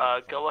angsty. Yeah, I got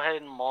it. Go ahead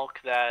and mark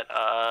that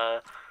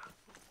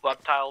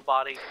reptile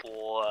body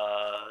for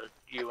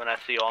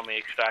UNSC Army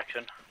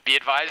extraction. Be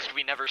advised,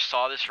 we never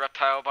saw this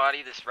reptile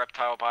body. This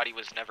reptile body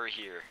was never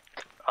here.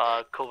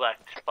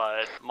 Correct,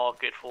 but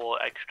mark it for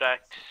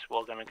extract.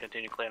 We're gonna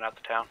continue clearing out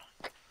the town.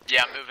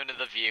 Yeah, I'm moving to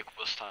the vehicle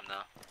this time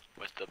now,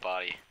 with the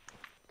body.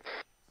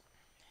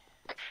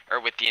 Or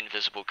with the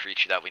invisible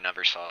creature that we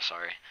never saw,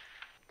 sorry.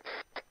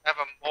 I have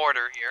a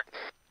mortar here.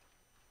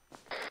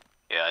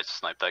 Yeah, I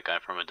sniped that guy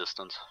from a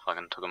distance.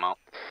 Fucking took him out.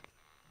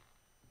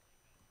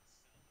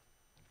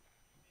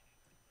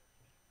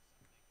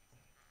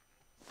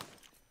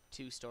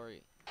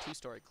 Two-story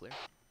clear.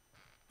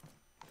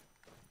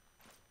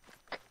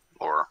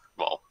 Or,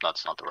 well,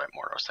 that's not the right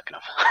mortar I was thinking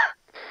of.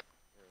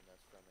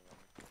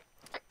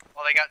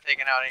 Well, they got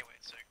taken out anyway,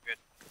 so good.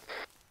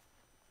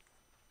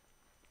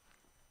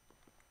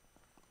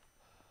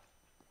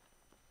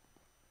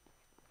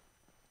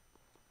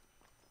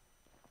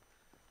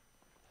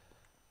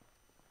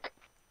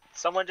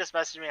 Someone just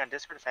messaged me on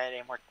Discord if I had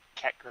any more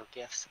cat girl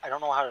gifts. I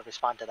don't know how to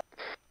respond to that.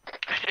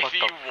 If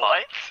you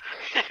what?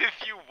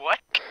 If you what?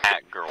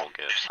 Cat girl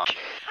gifts, huh?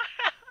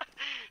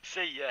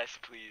 Say yes,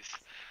 please.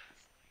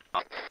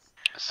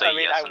 Say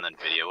yes and then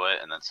video it,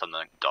 and then something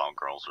like dog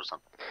girls or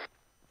something.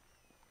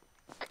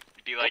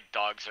 Be like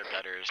dogs are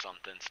better or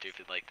something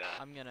stupid like that.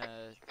 I'm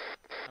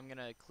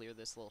gonna clear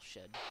this little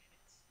shed.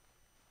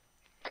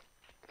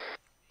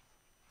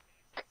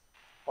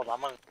 Hold on,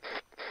 I'm gonna...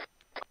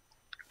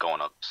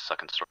 Going up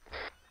second story.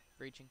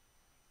 Breaching.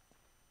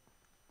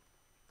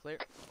 Clear.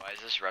 Why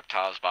is this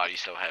reptile's body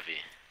so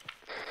heavy?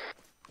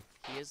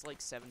 He is like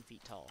 7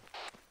 feet tall.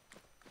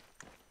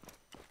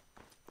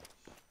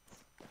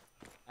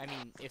 I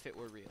mean, if it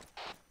were real.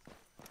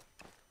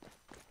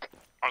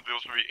 Aren't they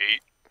supposed to be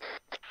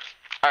 8?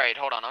 Alright,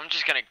 hold on. I'm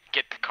just gonna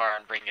get the car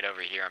and bring it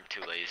over here. I'm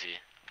too lazy.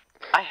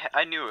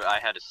 I knew I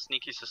had a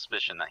sneaky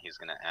suspicion that he's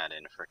gonna add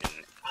in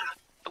frickin'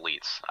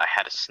 elites. I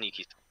had a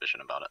sneaky suspicion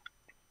about it.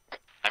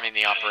 I mean,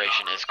 the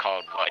operation is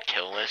called, what,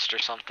 Kill List or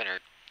something? Or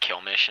Kill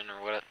Mission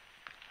or what?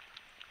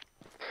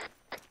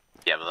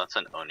 Yeah, but that's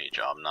an Oni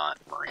job, not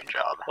Marine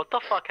job. What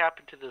the fuck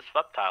happened to this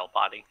reptile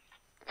body?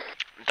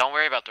 Don't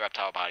worry about the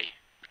reptile body.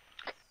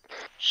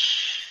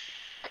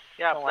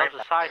 Yeah, if that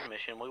was a side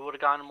mission, we would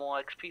have gotten more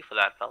XP for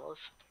that, fellas.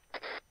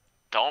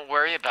 Don't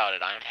worry about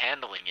it. I'm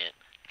handling it.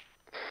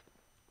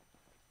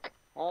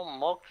 Well,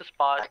 mark the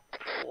spot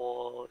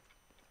for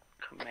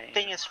command.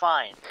 Thing is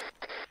fine.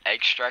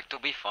 Extract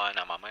will be fine.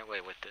 I'm on my way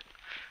with it.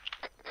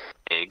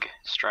 Egg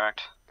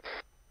extract.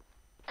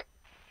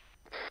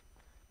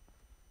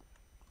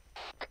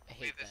 I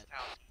hate this that.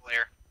 town's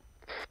clear.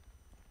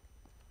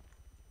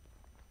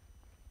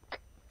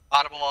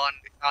 Audible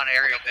on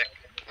aerial dick.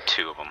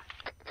 2 of them.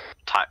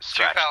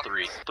 Stretch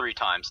 3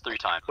 times.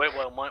 Wait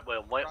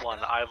one.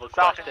 I've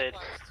requested.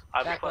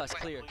 Backblast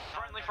clear.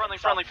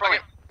 Friendly.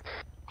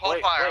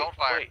 Hold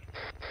fire.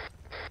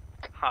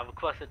 I've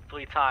requested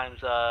 3 times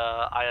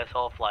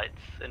ISR flights,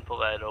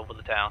 infrared over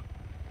the town.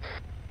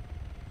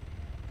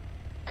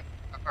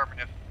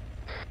 Affirmative.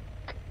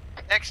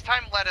 Next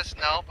time, let us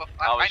know. But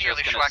I was I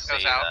nearly just gonna schwacked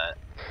those say out. that.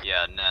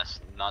 Yeah, Ness,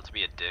 not to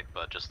be a dick,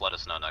 but just let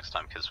us know next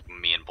time, because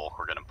me and Bulk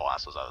are gonna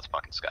blast those out of this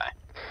fucking sky.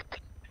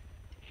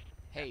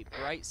 Hey,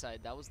 bright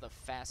side, that was the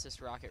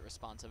fastest rocket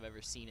response I've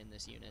ever seen in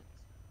this unit.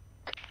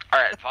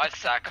 Alright, advise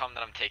SATCOM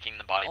that I'm taking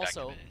the body back to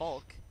Also, base.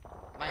 Bulk,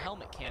 my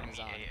helmet cam is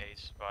on. AA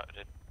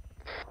spotted.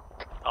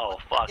 Oh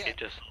fuck! Yeah. It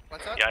just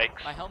What's up?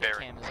 yikes. My helmet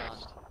cam is on.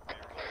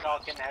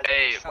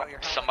 Hey, Show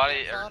your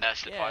somebody, helmet or on?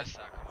 Nest, Yeah. advise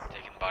SATCOM I'm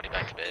taking the body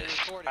back to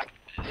base.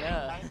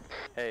 Yeah.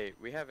 Hey,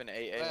 we have an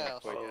AA.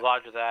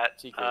 Roger that.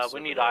 TK We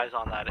need Silver. eyes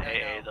on that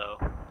AA though.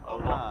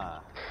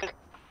 Over.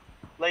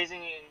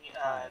 Blazing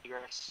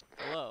yours.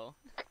 Hello.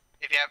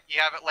 If you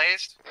have it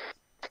lazed,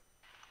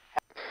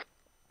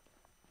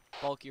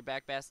 Bulk, your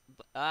back blast.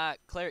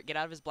 Claret, get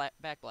out of his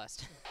back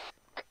blast.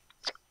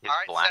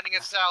 alright, sending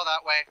a cell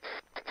that way.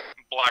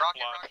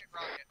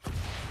 Rocket.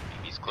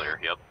 He's clear,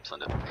 yep,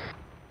 send it.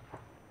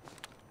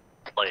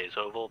 Blaze,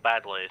 oval,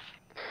 bad blaze.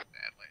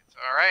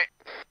 Alright.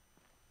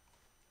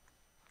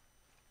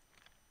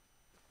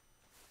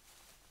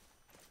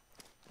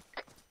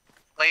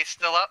 Blaze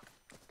still up?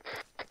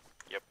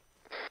 Yep.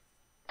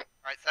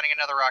 Alright, sending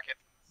another rocket.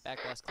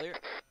 Back blast clear.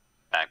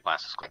 Back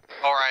blast is clear.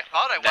 Alright,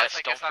 thought I was. Nest,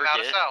 I guess don't I'm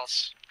out of forget.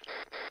 cells.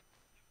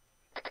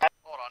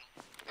 Hold on.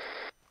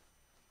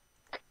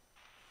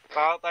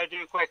 Well, I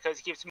do it quick because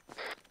it keeps.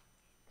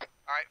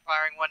 Alright,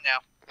 firing one now.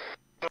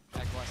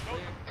 Back blast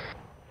clear.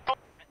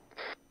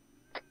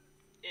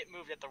 It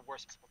moved at the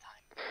worst possible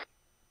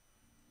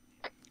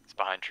time. It's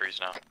behind trees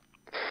now.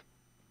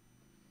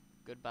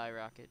 Goodbye,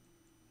 rocket.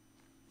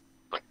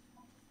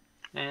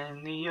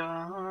 In the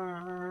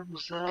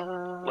arms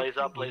of... Blaze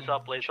up, blaze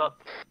up, blaze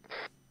up.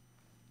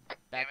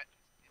 Back.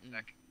 Damn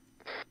it.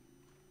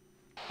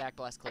 Back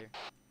blast clear.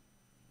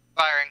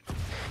 Firing.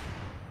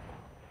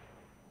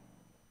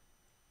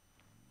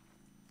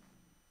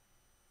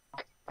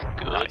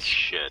 Good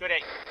shit. Good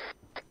eight.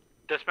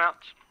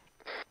 Dismounts.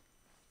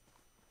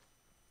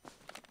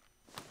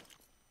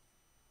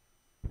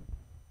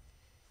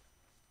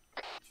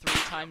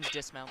 Three times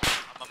dismount.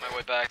 I'm on my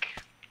way back.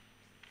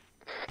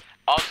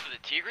 Also, the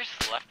Tigers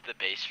left the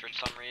base for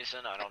some reason.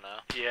 I don't know.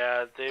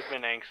 Yeah, they've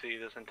been angsty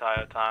this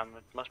entire time.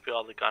 It must be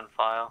all the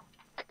gunfire.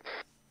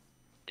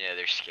 Yeah,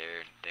 they're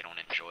scared. They don't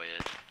enjoy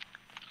it.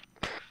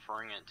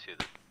 Referring it to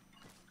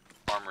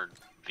the armored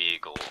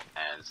vehicle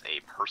as a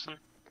person?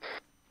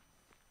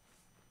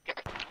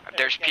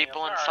 There's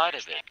people inside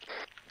of it.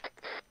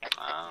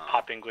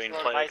 Popping green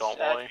So player, advice, don't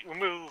worry.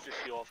 remove the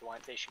fuel if you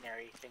want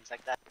stationary, things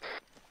like that.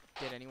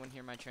 Did anyone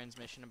hear my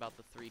transmission about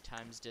the 3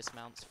 times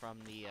dismounts from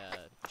the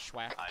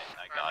Schwack? I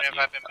got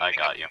you. I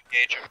got you.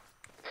 Engage him.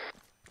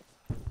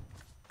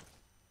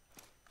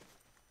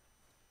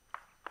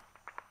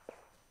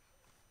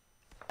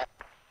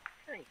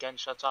 Hearing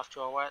gunshots off to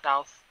our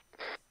south.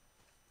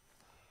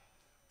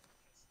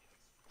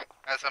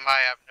 As am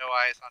I have no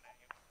eyes on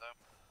any of them.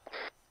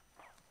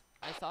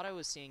 I thought I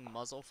was seeing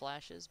muzzle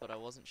flashes, but I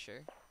wasn't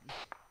sure.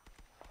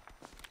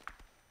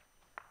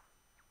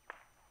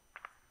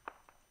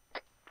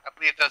 I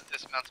believe those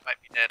dismounts might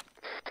be dead.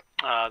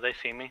 They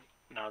see me.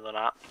 No, they're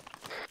not.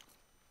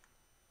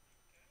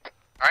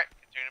 Alright,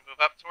 continue to move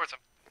up towards them.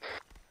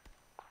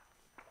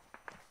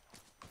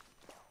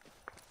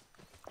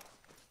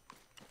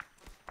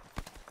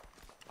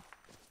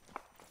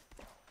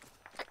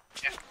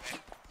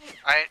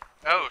 Yeah.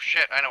 Oh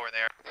shit, I know where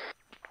they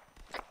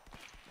are.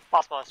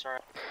 Possible, that's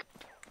alright.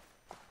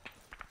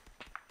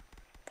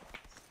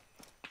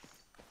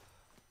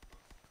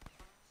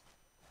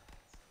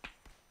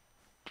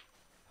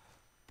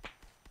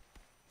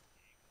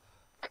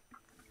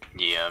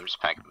 Yeah, I'm just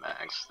packing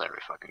mags. There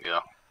we fucking go.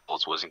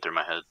 Bullets whizzing through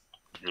my head.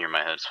 Near my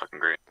head. It's fucking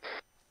great.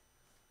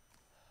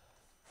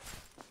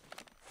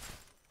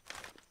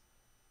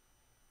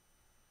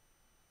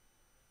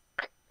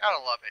 Gotta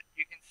love it.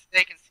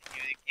 They can see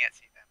you can't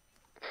see them.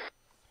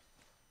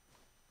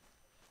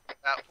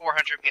 About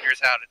 400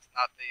 meters out, it's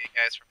not the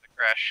guys from the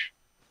crash.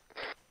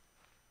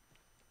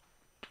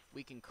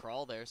 We can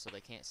crawl there so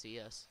they can't see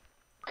us.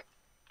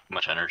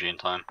 Much energy and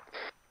time.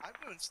 I'm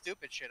doing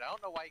stupid shit. I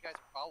don't know why you guys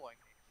are following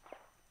me.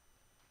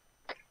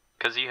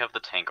 Because you have the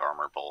tank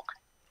armor bulk.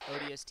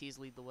 ODSTs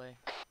lead the way.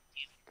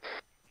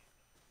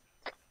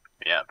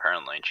 Yeah,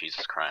 apparently.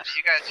 Jesus Christ.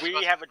 You guys are We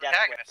supposed have to a be death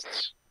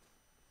protagonists.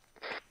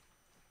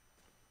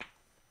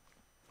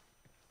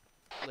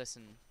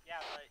 Listen, Yeah,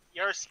 but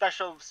you're a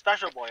special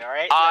boy,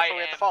 alright? I Therefore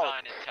we have to am follow.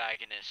 not an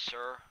antagonist,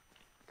 sir.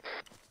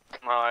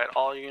 Alright,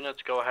 all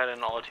units go ahead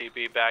and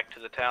LTB back to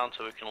the town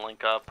so we can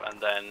link up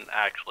and then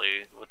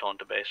actually return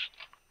to base.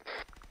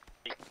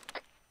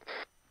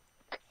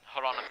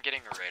 Hold on, I'm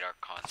getting a radar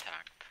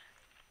contact.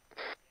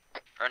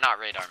 Or not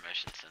radar,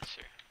 motion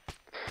sensor.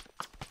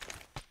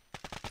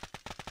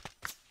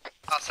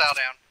 Hostile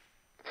down.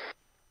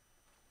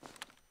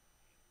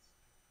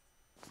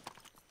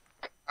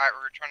 Alright,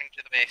 we're returning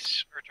to the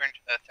base. We're returning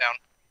to the town.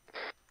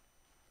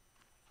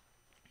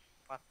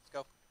 Come on, let's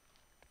go.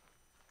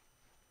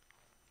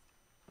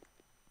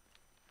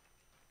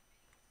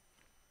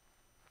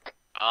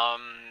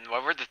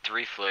 What were the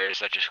 3 flares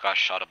that just got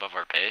shot above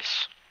our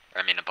base?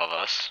 Or, I mean, above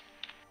us?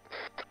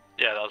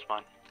 Yeah, that was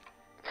mine.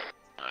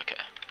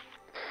 Okay.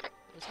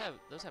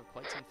 those have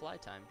quite some fly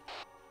time.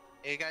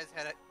 Hey, you guys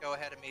go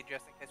ahead of me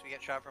just in case we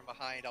get shot from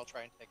behind. I'll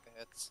try and take the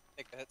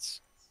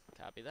hits.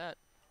 Copy that.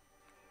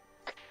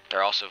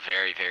 They're also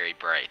very, very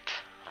bright.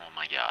 Oh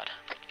my god.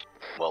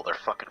 Well, they're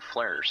fucking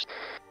flares.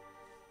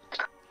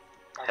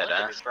 Head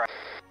ass.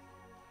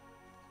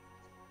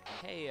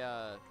 Hey,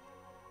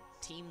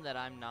 team that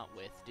I'm not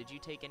with, did you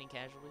take any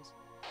casualties?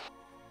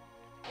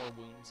 Or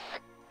wounds?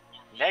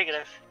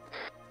 Negative.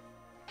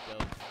 Go.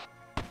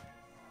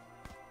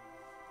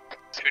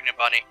 Shooting a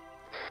bunny.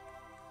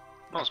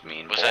 Most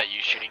mean. Was that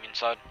you shooting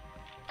inside?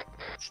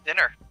 It's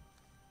dinner.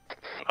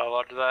 Oh,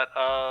 after that,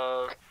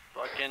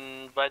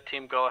 fucking red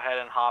team go ahead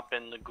and hop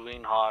in the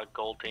green hog,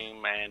 gold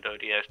team and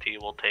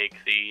ODST will take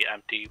the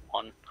empty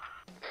one.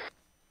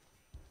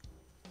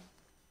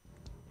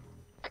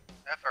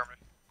 Affirmative.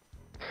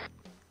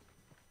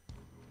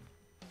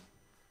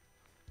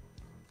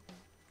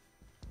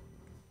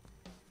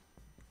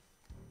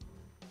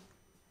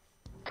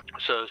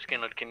 So,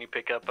 Skinner, can you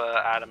pick up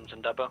Adams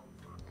and Debo?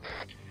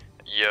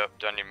 Yep.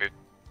 Do I need to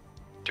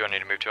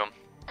move to him?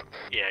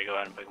 Yeah, go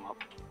ahead and pick him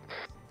up.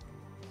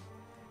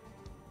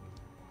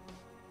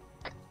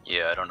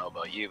 Yeah, I don't know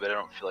about you, but I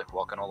don't feel like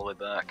walking all the way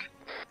back.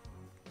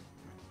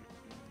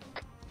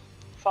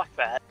 Fuck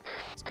that.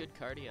 It's good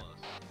cardio.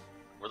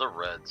 We're the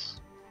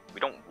Reds. We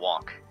don't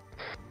walk.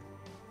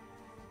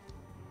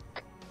 I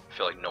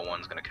feel like no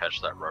one's gonna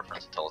catch that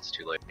reference until it's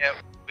too late. Yep,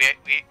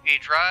 we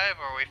drive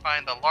or we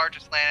find the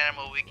largest land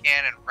animal we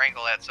can and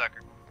wrangle that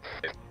sucker.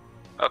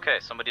 Okay,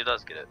 somebody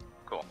does get it.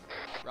 Cool.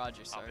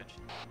 Roger, Sarge.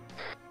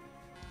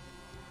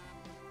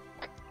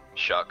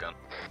 Shotgun.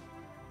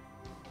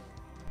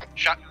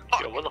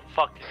 Yo, where the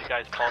fuck did you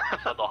guys park this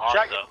other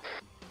hog though?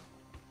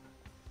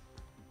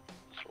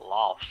 It's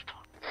lost.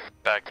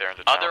 Back there in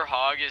the town. Other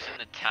hog is in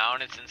the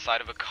town. It's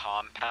inside of a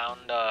compound.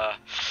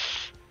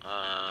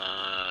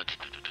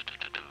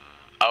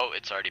 Oh,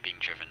 it's already being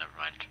driven. Never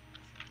mind.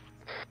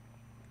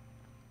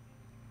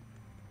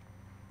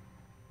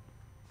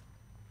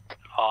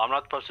 Oh, I'm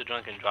not supposed to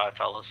drink and drive,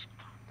 fellas.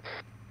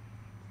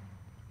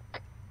 You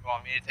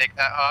want me to take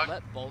that hog?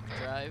 Let Bulk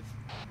drive.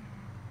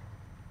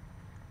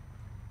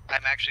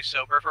 I'm actually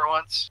sober for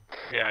once.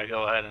 Yeah,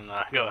 go ahead and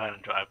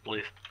drive,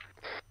 please.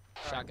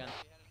 Shotgun.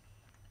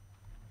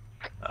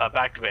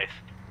 Back to base.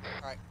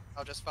 Alright,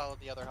 I'll just follow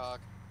the other hog.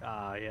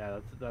 Yeah,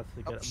 that's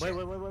the good.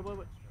 Oh,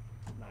 Wait.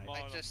 Nice.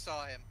 I just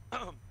saw him.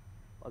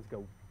 Let's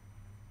go.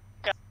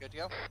 Good to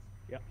go?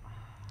 Yep.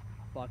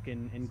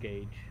 Fucking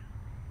engage.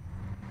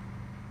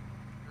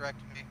 Direct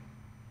me.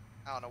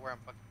 I don't know where I'm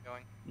fucking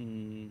going.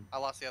 Mm, I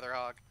lost the other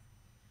hog.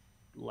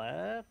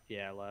 left?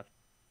 Yeah, left.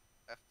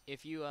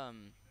 If you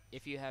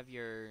have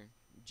your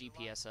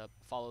GPS up,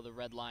 follow the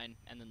red line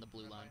and then the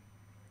blue line.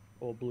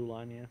 Oh, blue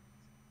line, yeah.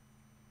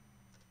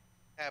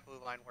 Yeah, blue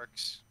line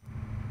works.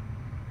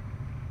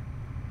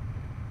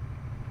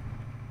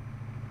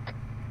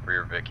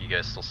 Rear Vic, you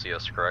guys still see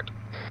us, correct?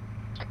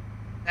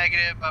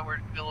 Negative, but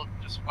we'll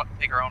just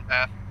take our own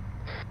path.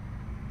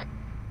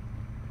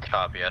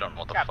 Copy, I don't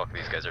know what the fuck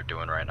these guys are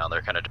doing right now.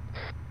 They're kind of...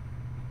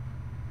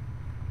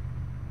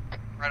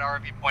 Right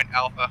RV point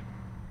Alpha.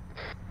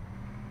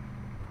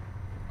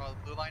 Oh,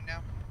 the blue line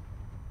now?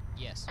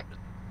 Yes.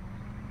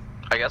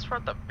 I guess we're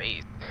at the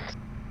base.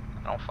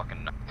 I don't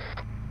fucking know.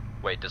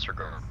 Wait,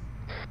 disregard.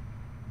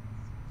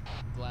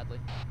 Gladly.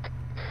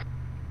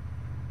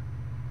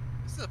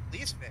 This is a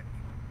police Vic,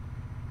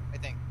 I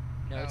think.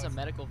 No, it's a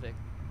medical Vic.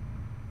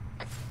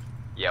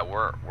 Yeah,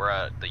 we're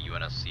at the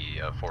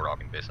UNSC Fort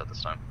Robbing base at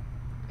this time.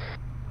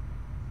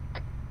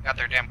 Got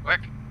there damn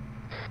quick.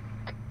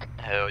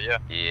 Hell yeah.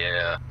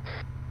 Yeah.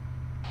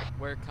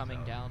 We're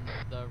coming down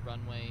the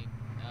runway.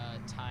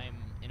 Time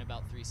in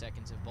about 3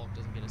 seconds if Bulk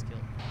doesn't get us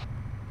killed.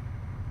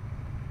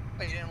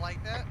 But you didn't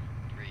like that?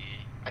 3,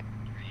 2,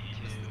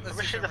 Let's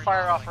We see should some the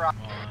fire off rock.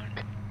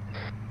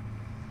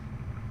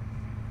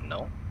 1.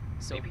 No.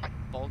 So,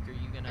 Bulk, are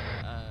you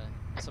gonna,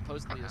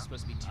 supposedly there's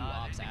supposed to be 2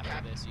 ops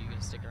after this, are you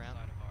gonna stick around?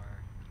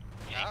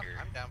 Yeah,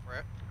 I'm down for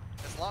it.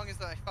 As long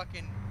as I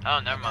fucking... Oh,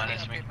 never mind,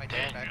 it's my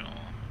Daniel.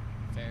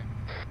 Fair.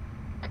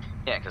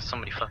 Yeah, because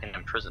somebody fucking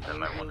imprisoned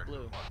him, I wonder.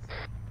 Blue.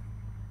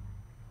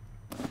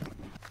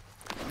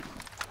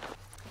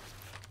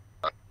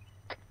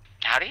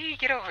 How did you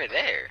get over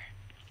there?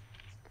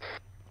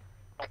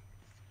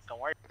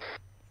 Don't worry.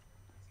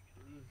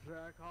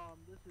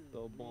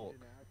 So, Bulk.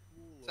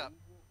 What's up?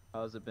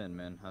 How's it been,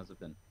 man? How's it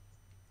been?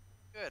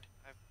 Good.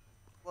 I've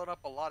blown up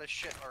a lot of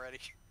shit already.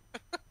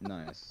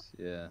 Nice,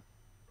 yeah.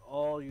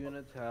 All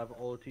units have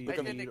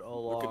OTP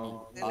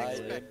along the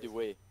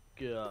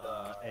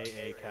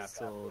AA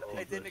capital.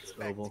 I didn't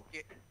expect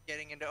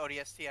getting into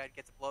ODST I'd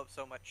get to blow up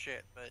so much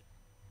shit, but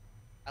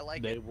I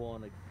like They it.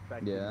 won't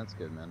expect. Yeah, that's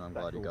good, man. I'm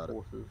glad you got it.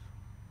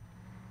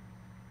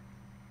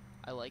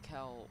 I like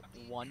how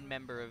one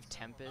member of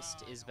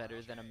Tempest is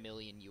better than a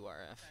million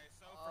URF.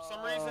 For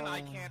some reason,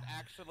 I can't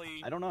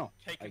actually I don't know.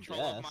 take I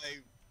control of guess. my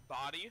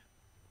body.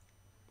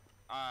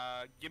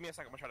 Give me a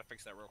second. I'm gonna try to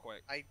fix that real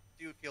quick. I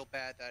do feel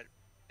bad that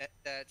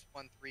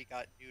 1-3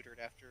 got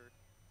neutered after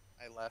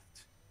I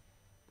left.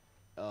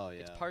 Oh,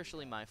 yeah. It's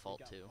partially my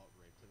fault, too.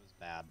 It was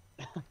bad.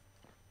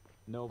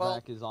 Novak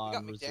Well, is you on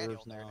got reserves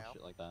McDaniel there now, now.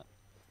 shit like that.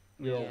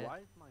 Yo, Yeah. why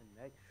is my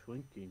neck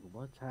shrinking?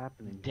 What's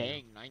happening?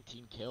 Dang,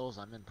 19 kills.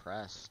 I'm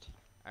impressed.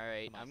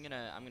 Alright, I'm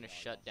gonna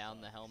shut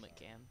down the helmet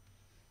cam.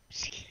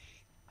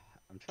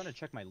 I'm trying to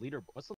check my leaderboard. What's the